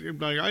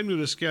 I knew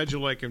the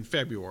schedule in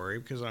February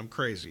because I'm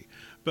crazy.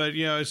 But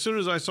as soon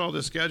as I saw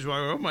the schedule, I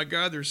go, oh my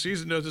God, their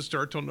season doesn't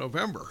start till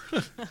November.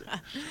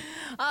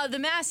 The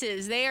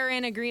masses, they are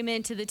in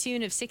agreement to the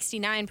tune of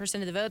 69%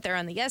 of the vote. They're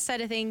on the yes side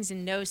of things,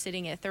 and no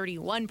sitting at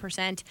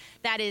 31%.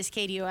 That is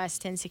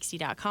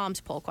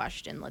KDOS1060.com's poll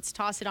question. Let's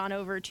toss it on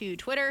over to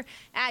Twitter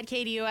at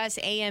KDOS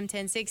AM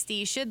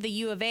 1060. Should the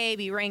U of A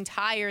be ranked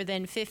higher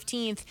than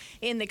 15th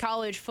in the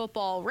college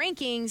football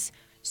rankings?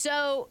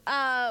 So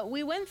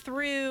we went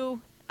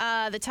through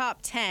the top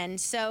 10.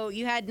 So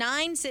you had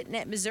 9 sitting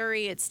at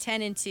Missouri. It's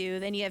 10-2.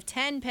 Then you have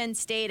 10 Penn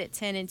State at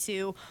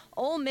 10-2.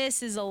 Ole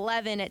Miss is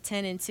 11 at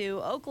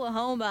 10-2.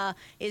 Oklahoma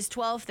is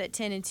 12th at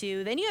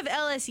 10-2. Then you have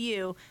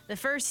LSU, the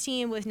first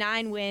team with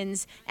 9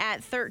 wins,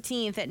 at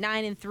 13th at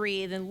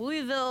 9-3. Then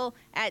Louisville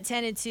at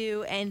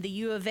 10-2, and the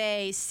U of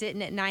A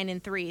sitting at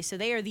 9-3. So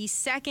they are the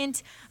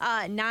second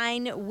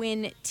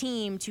 9-win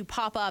team to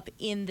pop up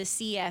in the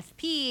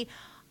CFP.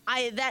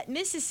 That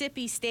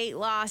Mississippi State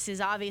loss is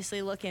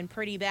obviously looking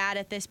pretty bad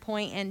at this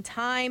point in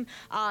time,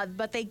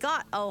 but they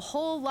got a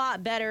whole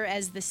lot better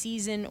as the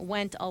season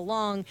went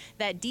along.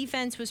 That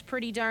defense was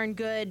pretty darn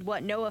good.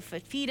 What Noah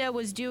Fafita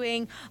was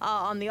doing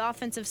on the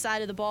offensive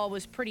side of the ball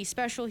was pretty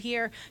special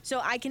here.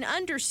 So I can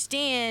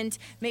understand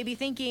maybe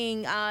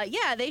thinking,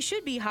 yeah, they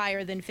should be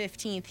higher than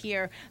 15th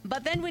here.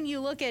 But then when you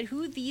look at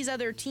who these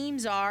other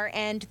teams are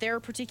and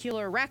their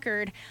particular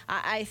record,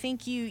 I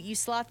think you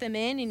slot them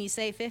in and you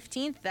say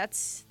 15th.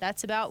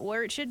 That's about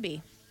where it should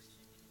be.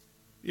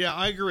 Yeah,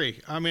 I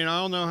agree. I mean, I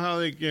don't know how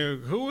they,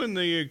 who in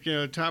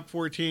the top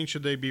 14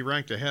 should they be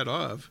ranked ahead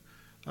of?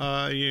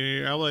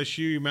 LSU,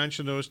 you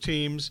mentioned those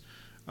teams.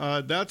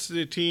 That's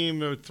the team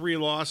with 3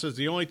 losses,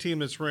 the only team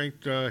that's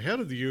ranked ahead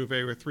of the U of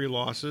A with 3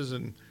 losses.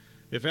 And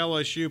if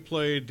LSU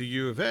played the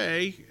U of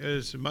A,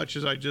 as much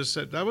as I just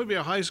said, that would be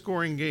a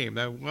high-scoring game.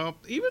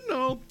 Even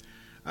though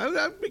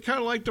I'd be kind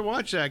of like to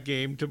watch that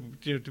game, to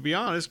be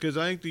honest, because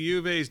I think the U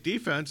of A's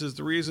defense is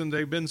the reason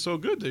they've been so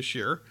good this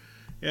year.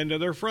 And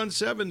their front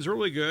seven's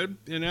really good.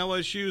 And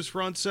LSU's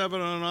front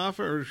 7 on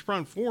offense, or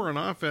front 4 on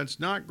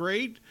offense, not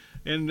great.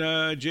 And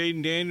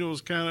Jaden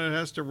Daniels kind of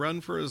has to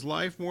run for his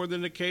life more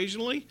than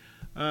occasionally.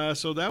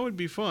 So that would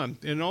be fun.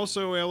 And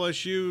also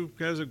LSU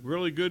has a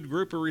really good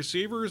group of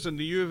receivers, and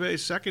the U of A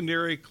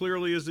secondary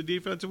clearly is the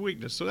defensive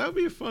weakness. So that would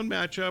be a fun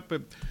matchup.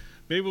 And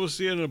maybe we'll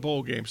see it in a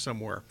bowl game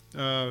somewhere,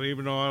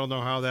 even though I don't know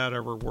how that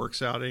ever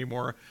works out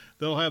anymore.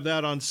 They'll have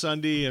that on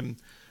Sunday, and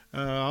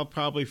I'll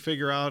probably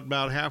figure out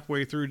about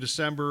halfway through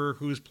December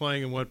who's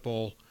playing in what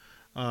bowl.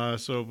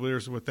 So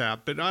there's with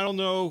that. But I don't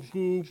know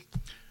who,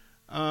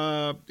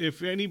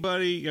 if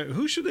anybody,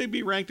 who should they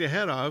be ranked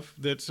ahead of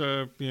that's,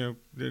 in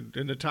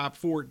the top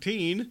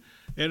 14.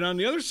 And on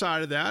the other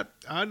side of that,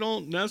 I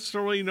don't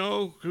necessarily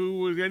know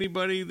who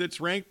anybody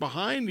that's ranked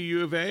behind the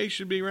U of A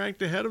should be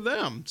ranked ahead of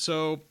them.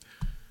 So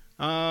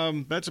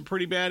that's a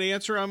pretty bad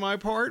answer on my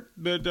part,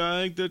 but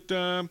I think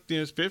that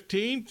it's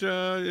 15th.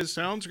 It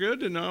sounds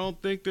good, and I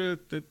don't think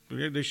that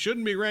they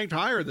shouldn't be ranked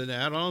higher than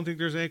that. I don't think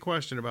there's any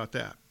question about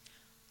that.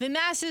 The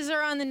masses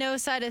are on the no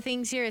side of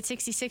things here at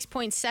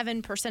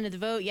 66.7% of the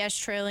vote. Yes,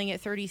 trailing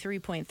at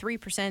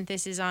 33.3%.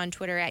 This is on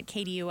Twitter at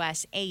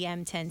KDUS AM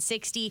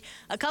 1060.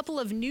 A couple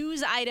of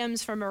news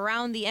items from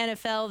around the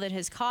NFL that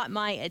has caught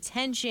my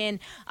attention.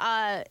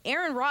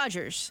 Aaron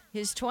Rodgers,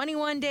 his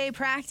 21-day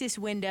practice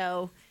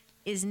window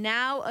is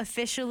now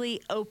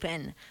officially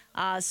open.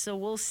 So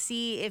we'll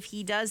see if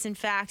he does, in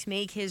fact,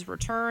 make his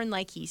return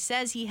like he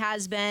says he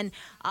has been.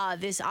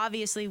 This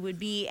obviously would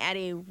be at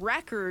a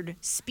record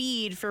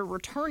speed for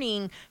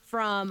returning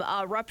from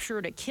a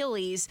ruptured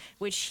Achilles,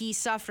 which he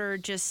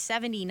suffered just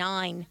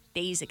 79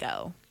 days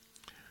ago.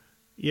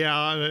 Yeah,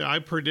 I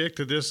predict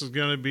that this is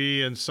going to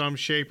be in some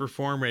shape or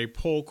form a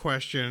poll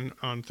question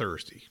on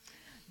Thursday.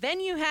 Then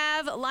you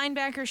have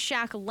linebacker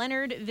Shaq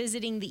Leonard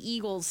visiting the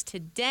Eagles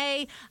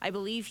today. I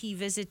believe he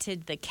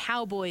visited the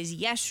Cowboys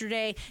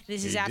yesterday.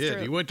 This is after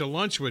He went to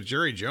lunch with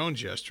Jerry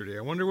Jones yesterday.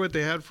 I wonder what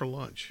they had for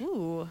lunch.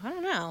 Ooh, I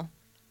don't know.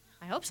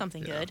 I hope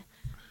something good.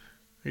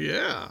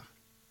 Yeah.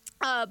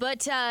 But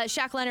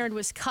Shaq Leonard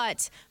was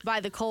cut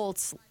by the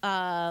Colts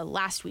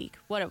last week.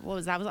 What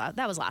was that?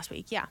 That was last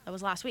week. Yeah, that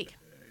was last week.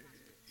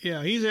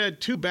 Yeah, he's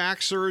had 2 back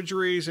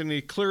surgeries, and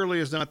he clearly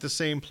is not the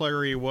same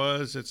player he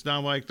was. It's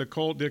not like the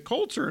Colts. The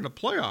Colts are in a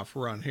playoff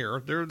run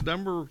here. They're they're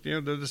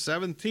the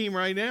 7th team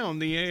right now in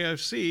the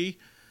AFC,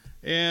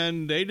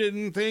 and they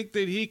didn't think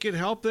that he could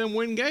help them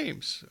win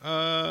games.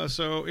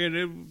 So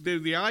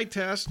the eye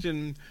test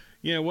and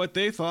what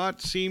they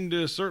thought seemed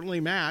to certainly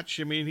match.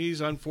 I mean,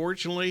 he's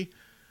unfortunately.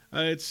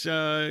 It's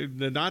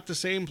not the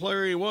same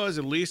player he was,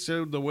 at least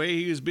the way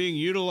he was being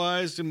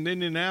utilized in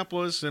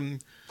Indianapolis.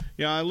 And,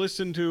 I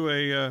listened to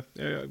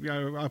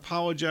I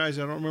apologize,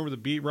 I don't remember the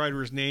beat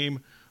writer's name,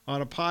 on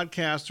a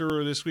podcast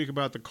earlier this week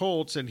about the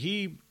Colts, and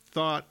he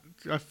thought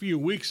a few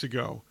weeks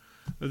ago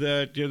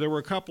that there were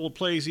a couple of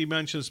plays he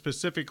mentioned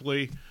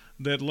specifically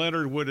that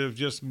Leonard would have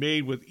just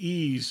made with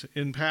ease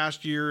in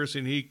past years,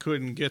 and he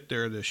couldn't get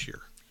there this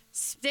year.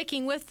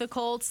 Sticking with the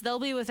Colts, they'll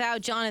be without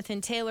Jonathan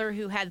Taylor,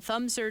 who had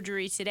thumb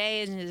surgery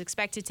today and is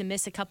expected to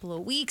miss a couple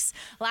of weeks.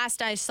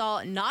 Last I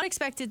saw, not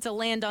expected to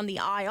land on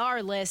the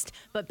IR list,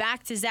 but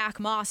back to Zach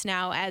Moss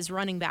now as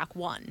running back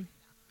 1.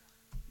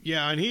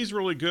 Yeah, and he's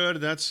really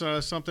good. That's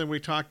something we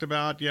talked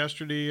about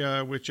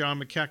yesterday with John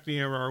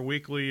McKechnie of our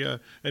weekly.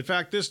 In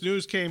fact, this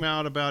news came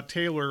out about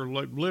Taylor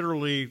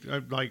literally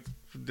like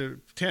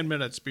 10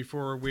 minutes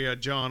before we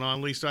had John on.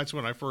 At least that's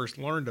when I first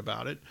learned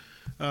about it.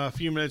 A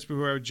few minutes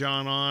before I had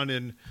John on.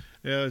 And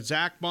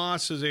Zach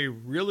Moss is a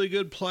really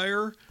good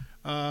player,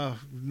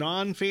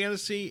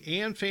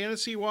 non-fantasy and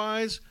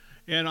fantasy-wise.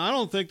 And I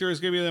don't think there's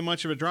going to be that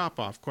much of a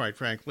drop-off, quite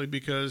frankly,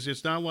 because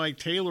it's not like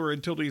Taylor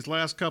until these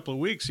last couple of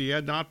weeks. He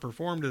had not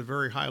performed at a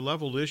very high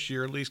level this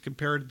year, at least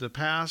compared to the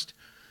past.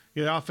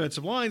 The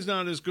offensive line's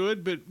not as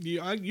good, but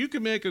you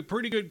can make a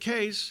pretty good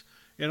case,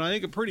 and I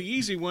think a pretty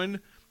easy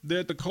one,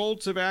 that the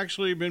Colts have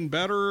actually been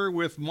better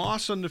with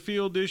Moss on the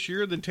field this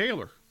year than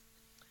Taylor.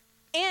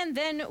 And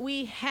then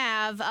we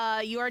have,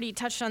 you already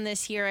touched on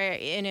this here,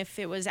 and if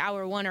it was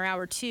hour 1 or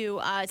hour 2,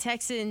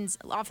 Texans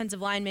offensive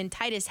lineman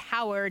Titus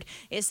Howard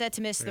is set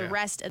to miss the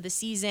rest of the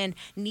season,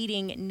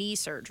 needing knee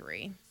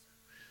surgery.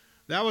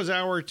 That was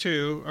hour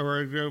 2,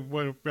 or it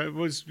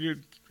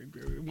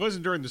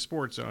wasn't during the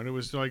Sports Zone. It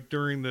was like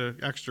during the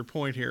extra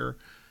point here.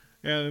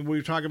 And we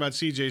were talking about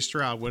C.J.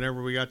 Stroud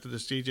whenever we got to the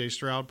C.J.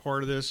 Stroud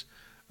part of this.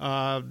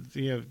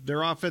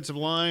 Their offensive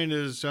line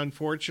has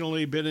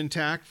unfortunately been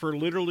intact for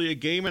literally a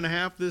game and a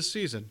half this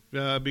season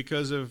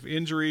because of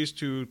injuries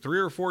to 3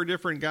 or 4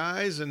 different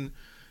guys. And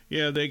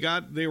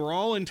they were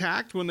all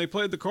intact when they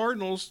played the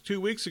Cardinals 2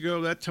 weeks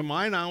ago. That, to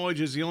my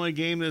knowledge, is the only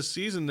game this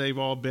season they've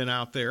all been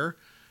out there.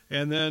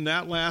 And then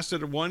that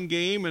lasted 1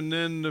 game, and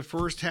then the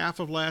first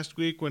half of last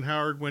week when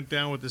Howard went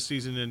down with the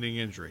season-ending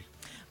injury.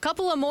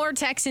 Couple of more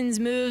Texans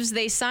moves.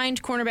 They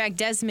signed cornerback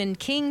Desmond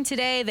King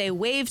today. They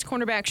waived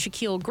cornerback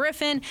Shaquille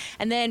Griffin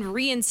and then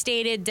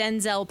reinstated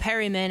Denzel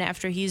Perryman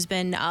after he's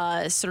been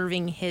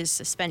serving his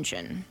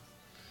suspension.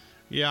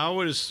 Yeah, I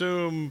would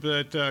assume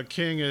that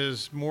King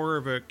is more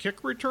of a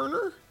kick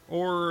returner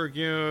or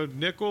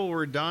nickel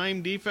or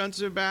dime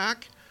defensive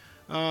back.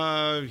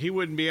 He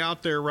wouldn't be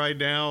out there right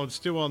now and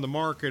still on the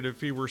market if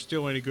he were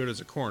still any good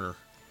as a corner.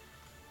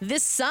 The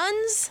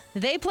Suns,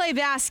 they play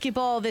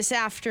basketball this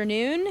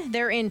afternoon.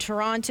 They're in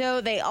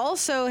Toronto. They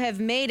also have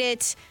made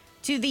it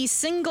to the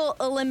single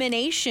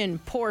elimination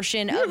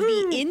portion of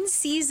the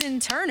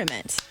in-season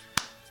tournament.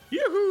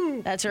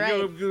 Yoo-hoo! That's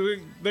right.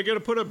 They're going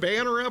to put a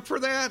banner up for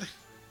that?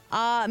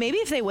 Maybe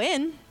if they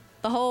win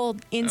the whole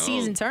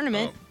in-season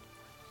tournament.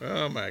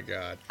 Oh, my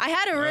God. I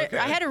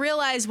had to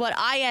realize what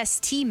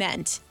IST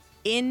meant,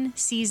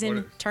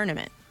 in-season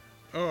tournament.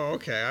 Oh,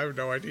 okay. I have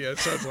no idea. It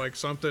sounds like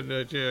something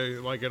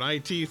that, like an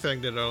IT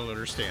thing that I don't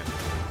understand.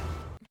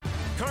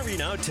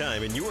 Carving out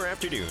time in your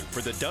afternoon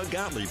for the Doug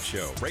Gottlieb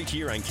Show right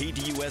here on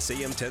KDUS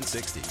AM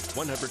 1060,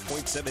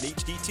 100.7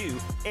 HD2,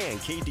 and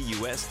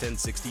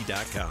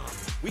KDUS1060.com.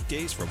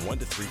 Weekdays from 1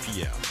 to 3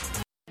 p.m.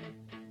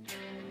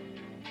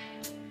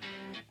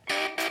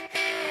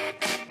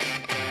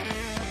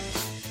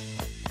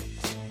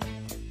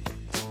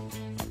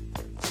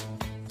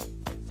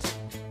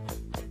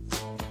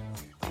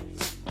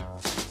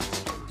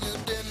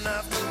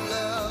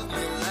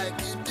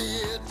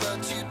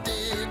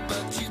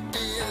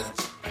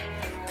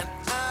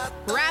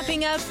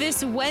 Up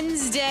this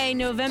Wednesday,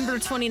 November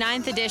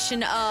 29th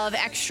edition of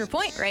Extra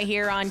Point right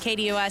here on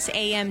KDUS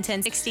AM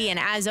 1060. And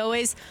as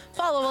always,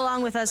 follow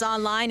along with us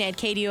online at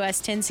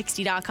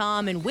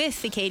KDUS1060.com and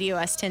with the KDUS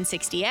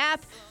 1060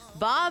 app.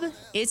 Bob,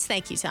 it's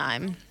thank you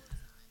time.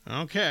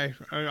 Okay.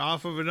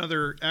 Off of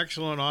another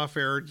excellent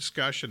off-air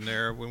discussion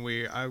there when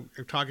I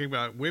were talking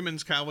about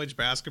women's college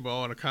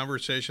basketball in a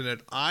conversation that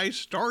I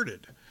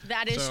started.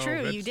 That is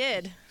true. You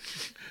did.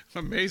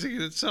 Amazing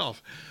in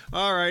itself.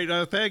 All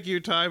right. Thank you,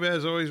 Time.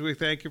 As always, we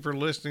thank you for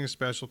listening.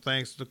 Special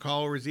thanks to the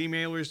callers,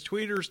 emailers,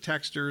 tweeters,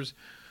 texters,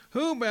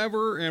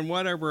 whomever and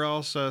whatever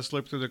else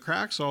slipped through the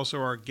cracks. Also,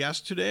 our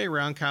guest today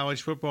around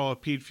college football,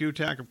 Pete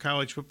Futak of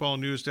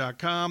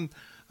collegefootballnews.com.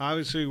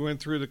 Obviously, we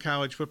went through the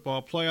college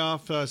football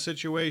playoff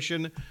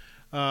situation.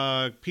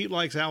 Pete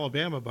likes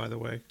Alabama, by the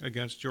way,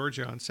 against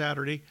Georgia on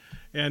Saturday.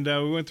 And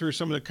we went through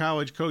some of the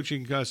college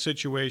coaching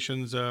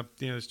situations,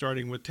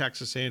 starting with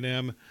Texas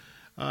A&M,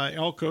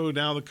 Elko,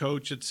 now the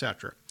coach,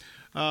 etc.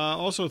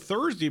 Also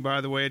Thursday,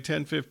 by the way, at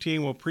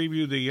 10:15, we'll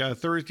preview the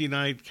Thursday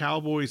night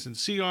Cowboys and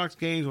Seahawks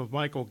games with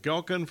Michael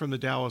Gelkin from the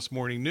Dallas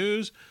Morning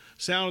News.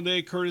 Sound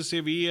Day, courtesy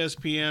of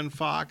ESPN,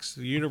 Fox,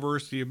 the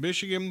University of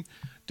Michigan,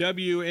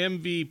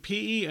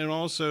 WMVP, and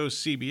also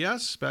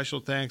CBS. Special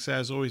thanks,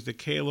 as always, to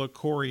Kayla,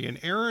 Corey, and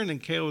Aaron.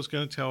 And Kayla's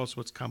going to tell us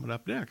what's coming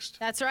up next.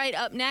 That's right.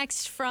 Up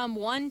next from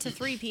 1 to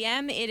 3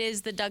 p.m., it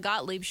is the Doug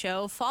Gottlieb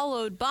Show,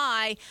 followed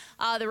by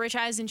the Rich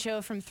Eisen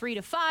Show from 3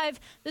 to 5,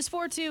 the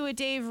Sport 2 with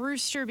Dave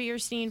Rooster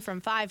Bierstein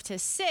from 5 to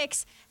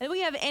 6. And then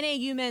we have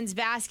NAU men's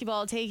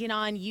basketball taking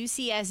on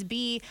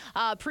UCSB.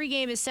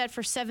 Pregame is set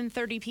for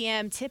 7:30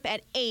 p.m., tip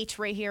at 8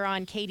 right here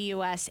on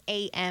KDUS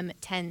AM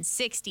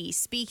 1060.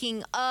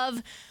 Speaking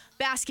of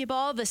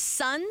basketball, the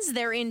Suns,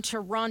 they're in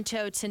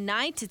Toronto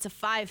tonight. It's a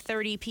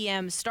 5:30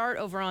 p.m. start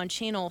over on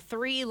Channel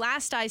 3.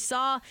 Last I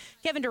saw,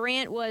 Kevin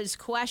Durant was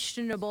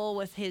questionable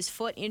with his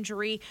foot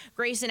injury.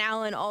 Grayson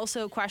Allen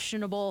also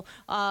questionable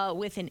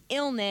with an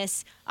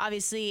illness.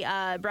 Obviously,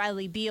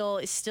 Bradley Beal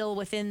is still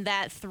within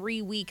that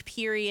 3-week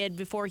period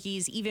before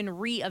he's even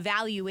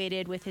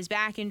reevaluated with his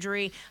back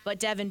injury. But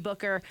Devin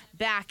Booker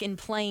back and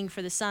playing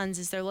for the Suns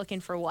as they're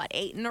looking for,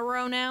 8 in a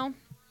row now?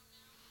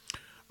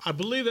 I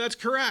believe that's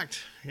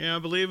correct. Yeah, I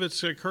believe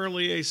it's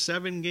currently a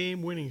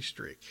 7-game winning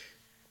streak.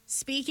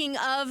 Speaking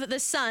of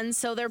the Suns,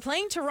 so they're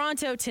playing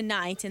Toronto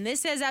tonight, and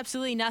this has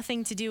absolutely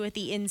nothing to do with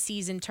the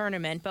in-season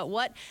tournament. But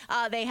what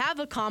they have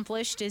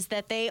accomplished is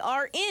that they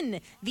are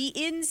in the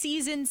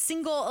in-season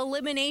single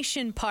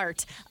elimination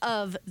part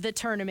of the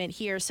tournament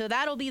here. So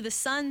that'll be the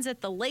Suns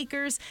at the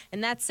Lakers,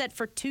 and that's set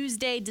for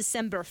Tuesday,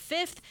 December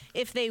 5th.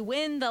 If they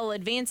win, they'll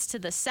advance to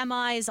the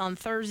semis on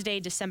Thursday,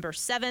 December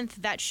 7th.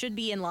 That should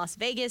be in Las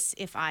Vegas,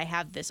 if I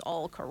have this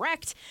all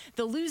correct.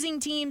 The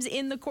losing teams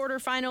in the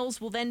quarterfinals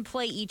will then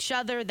play each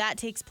other. That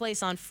takes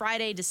place on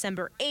Friday,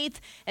 December 8th.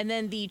 And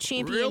then the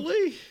champion...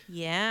 Really?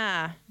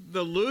 Yeah.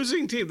 The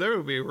losing team, they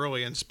would be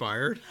really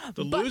inspired.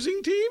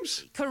 Losing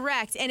teams?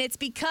 Correct. And it's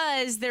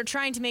because they're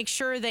trying to make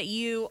sure that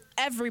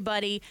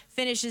everybody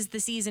finishes the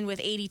season with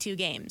 82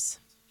 games.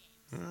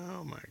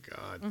 Oh, my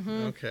God.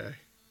 Mm-hmm. Okay.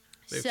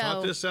 They So-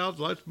 thought this out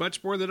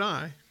much more than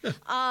I.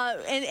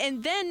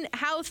 And then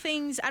how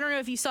things, I don't know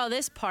if you saw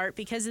this part,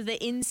 because of the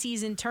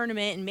in-season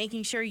tournament and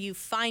making sure you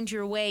find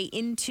your way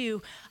into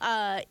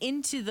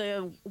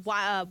the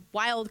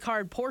wild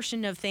card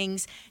portion of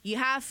things,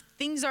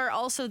 things are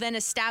also then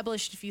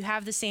established if you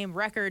have the same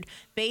record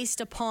based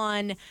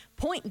upon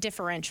point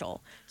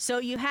differential. So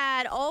you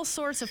had all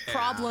sorts of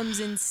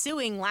problems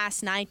ensuing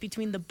last night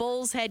between the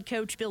Bulls head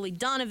coach Billy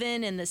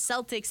Donovan and the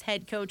Celtics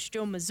head coach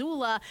Joe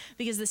Mazzulla,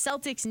 because the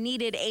Celtics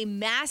needed a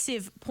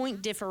massive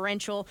point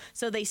differential,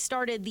 so they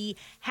started the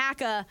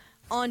Haka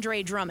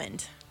Andre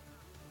Drummond.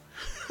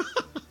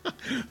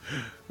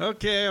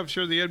 Okay, I'm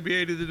sure the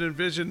NBA didn't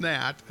envision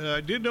that.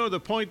 I did know the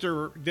point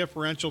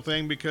differential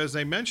thing because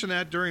they mentioned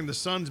that during the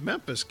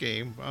Suns-Memphis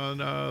game on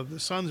the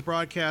Suns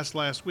broadcast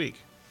last week.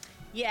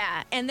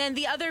 Yeah, and then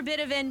the other bit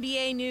of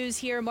NBA news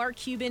here, Mark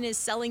Cuban is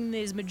selling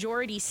his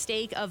majority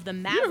stake of the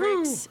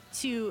Mavericks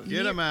to...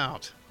 Get him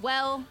out.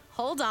 Well,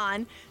 hold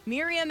on.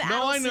 Miriam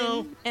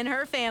Allison and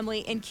her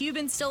family, and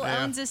Cuban still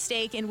owns a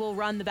stake and will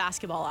run the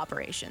basketball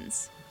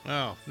operations.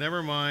 Oh,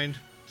 never mind.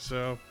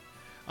 So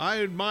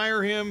I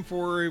admire him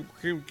for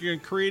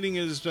creating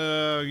his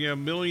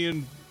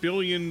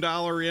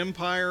billion-dollar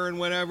empire and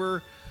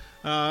whatever.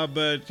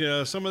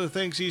 But some of the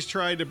things he's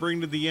tried to bring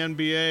to the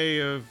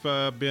NBA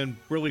have been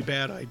really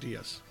bad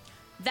ideas.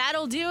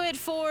 That'll do it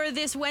for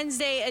this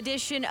Wednesday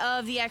edition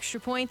of The Extra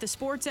Point. The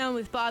Sports Zone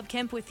with Bob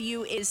Kemp with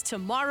you is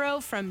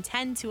tomorrow from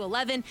 10 to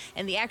 11,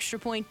 and The Extra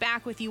Point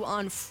back with you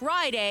on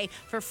Friday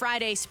for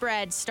Friday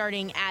Spread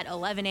starting at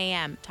 11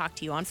 a.m. Talk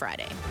to you on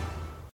Friday.